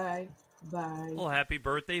you, guy. Bye. Well, happy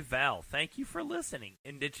birthday, Val. Thank you for listening.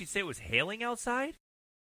 And did she say it was hailing outside?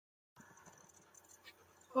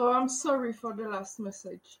 Oh, I'm sorry for the last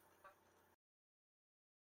message.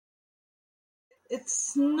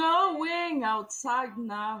 It's snowing outside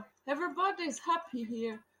now. Everybody's happy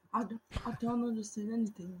here. I don't understand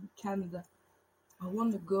anything in Canada. I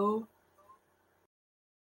want to go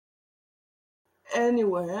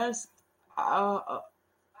anywhere else.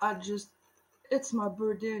 It's my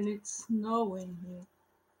birthday and it's snowing here.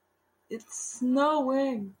 It's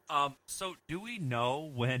snowing. So do we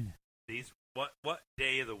know when these, what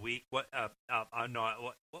day of the week, what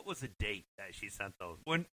was the date that she sent those?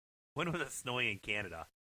 When was it snowing in Canada?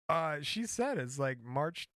 She said it's like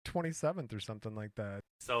March 27th or something like that.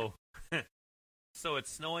 So, so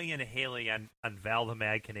it's snowing and hailing on Val the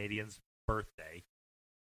Mad Canadian's birthday.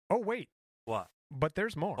 Oh, wait. What? But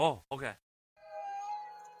there's more. Oh, okay.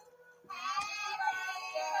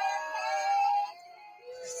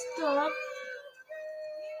 Stop.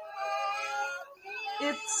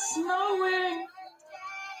 It's snowing.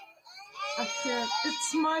 I can't.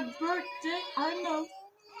 It's my birthday, I know.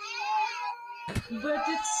 But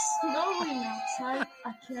it's snowing outside.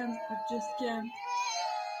 I just can't.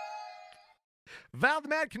 Val the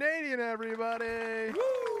Mad Canadian, everybody.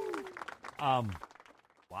 Woo!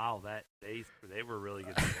 Wow, that they were really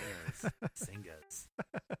good singers.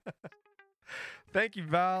 Thank you,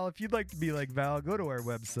 Val. If you'd like to be like Val, go to our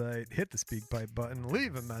website, hit the Speak Pipe button,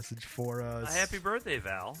 leave a message for us. Happy birthday,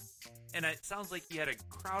 Val. And it sounds like you had a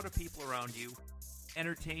crowd of people around you,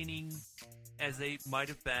 entertaining as they might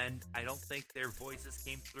have been. I don't think their voices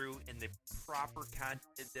came through in the proper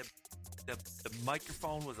content. The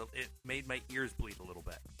microphone it made my ears bleed a little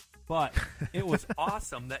bit. But it was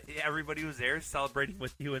awesome that everybody was there celebrating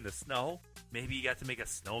with you in the snow. Maybe you got to make a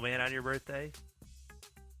snowman on your birthday.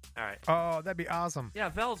 All right. Oh, that'd be awesome. Yeah,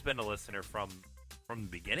 Val's been a listener from the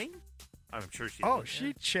beginning. I'm sure she's. Oh,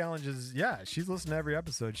 she challenges. Yeah, she's listened to every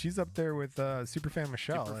episode. She's up there with Superfan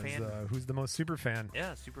Michelle, who's the most Superfan.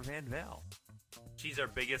 Yeah, Superfan Val. She's our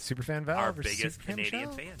biggest Superfan Val. Our versus biggest Superfan Canadian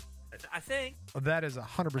Michelle? fan. I think. Oh, that is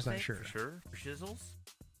 100% sure. For sure. For shizzles.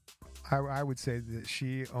 I would say that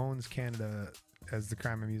she owns Canada as the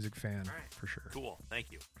Crime and Music fan, for sure. Cool.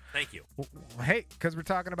 Thank you. Thank you. Well, hey, because we're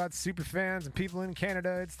talking about super fans and people in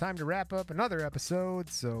Canada, it's time to wrap up another episode.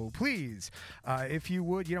 So please, if you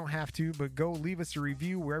would, you don't have to, but go leave us a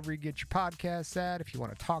review wherever you get your podcasts at. If you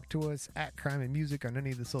want to talk to us at Crime and Music on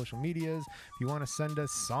any of the social medias, if you want to send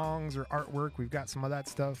us songs or artwork, we've got some of that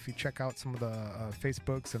stuff. You check out some of the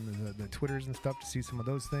Facebooks and the Twitters and stuff to see some of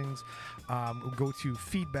those things. Go to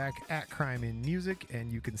feedback at Crime and Music,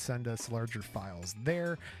 and you can send us larger files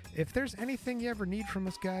there. If there's anything you ever need from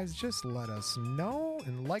us, guys, just let us know.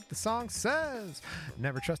 And like the song says,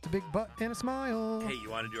 never trust a big butt and a smile. Hey, you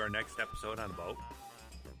want to do our next episode on a boat?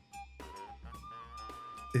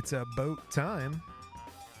 It's a boat time.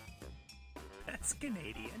 That's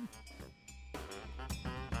Canadian.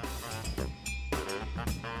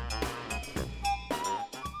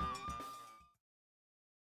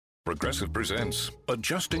 Progressive presents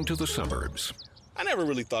Adjusting to the Suburbs. I never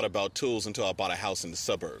really thought about tools until I bought a house in the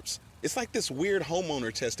suburbs. It's like this weird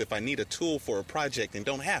homeowner test if I need a tool for a project and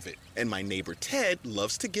don't have it. And my neighbor Ted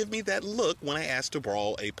loves to give me that look when I ask to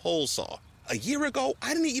borrow a pole saw. A year ago,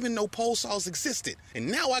 I didn't even know pole saws existed.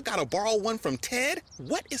 And now I gotta borrow one from Ted?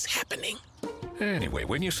 What is happening? Anyway,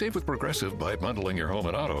 when you save with Progressive by bundling your home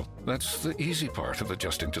and auto, that's the easy part of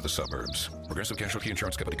adjusting to the suburbs. Progressive Casualty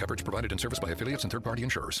Insurance Company coverage provided in service by affiliates and third-party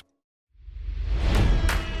insurers.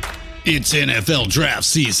 It's NFL draft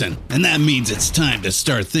season, and that means it's time to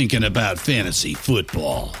start thinking about fantasy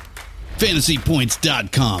football.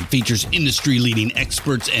 FantasyPoints.com features industry-leading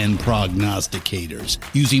experts and prognosticators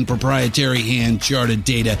using proprietary hand-charted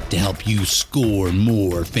data to help you score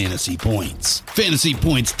more fantasy points.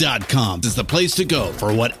 FantasyPoints.com is the place to go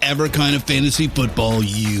for whatever kind of fantasy football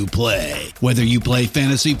you play. Whether you play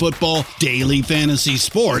fantasy football, daily fantasy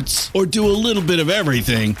sports, or do a little bit of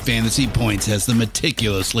everything, Fantasy Points has the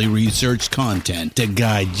meticulously researched content to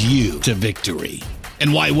guide you to victory.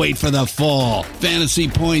 And why wait for the fall? Fantasy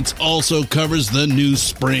Points also covers the new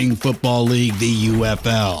spring football league, the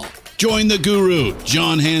UFL. Join the guru,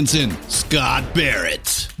 John Hansen, Scott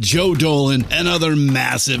Barrett, Joe Dolan, and other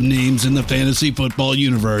massive names in the fantasy football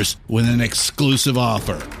universe with an exclusive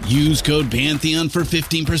offer. Use code Pantheon for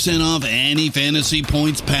 15% off any Fantasy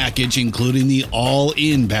Points package, including the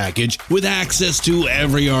all-in package, with access to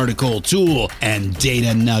every article, tool, and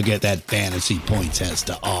data nugget that Fantasy Points has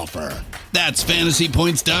to offer. That's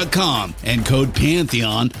FantasyPoints.com and code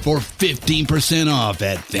Pantheon for 15% off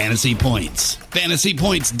at Fantasy Points.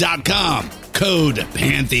 FantasyPoints.com, code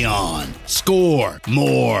Pantheon. Score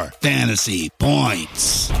more fantasy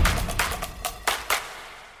points.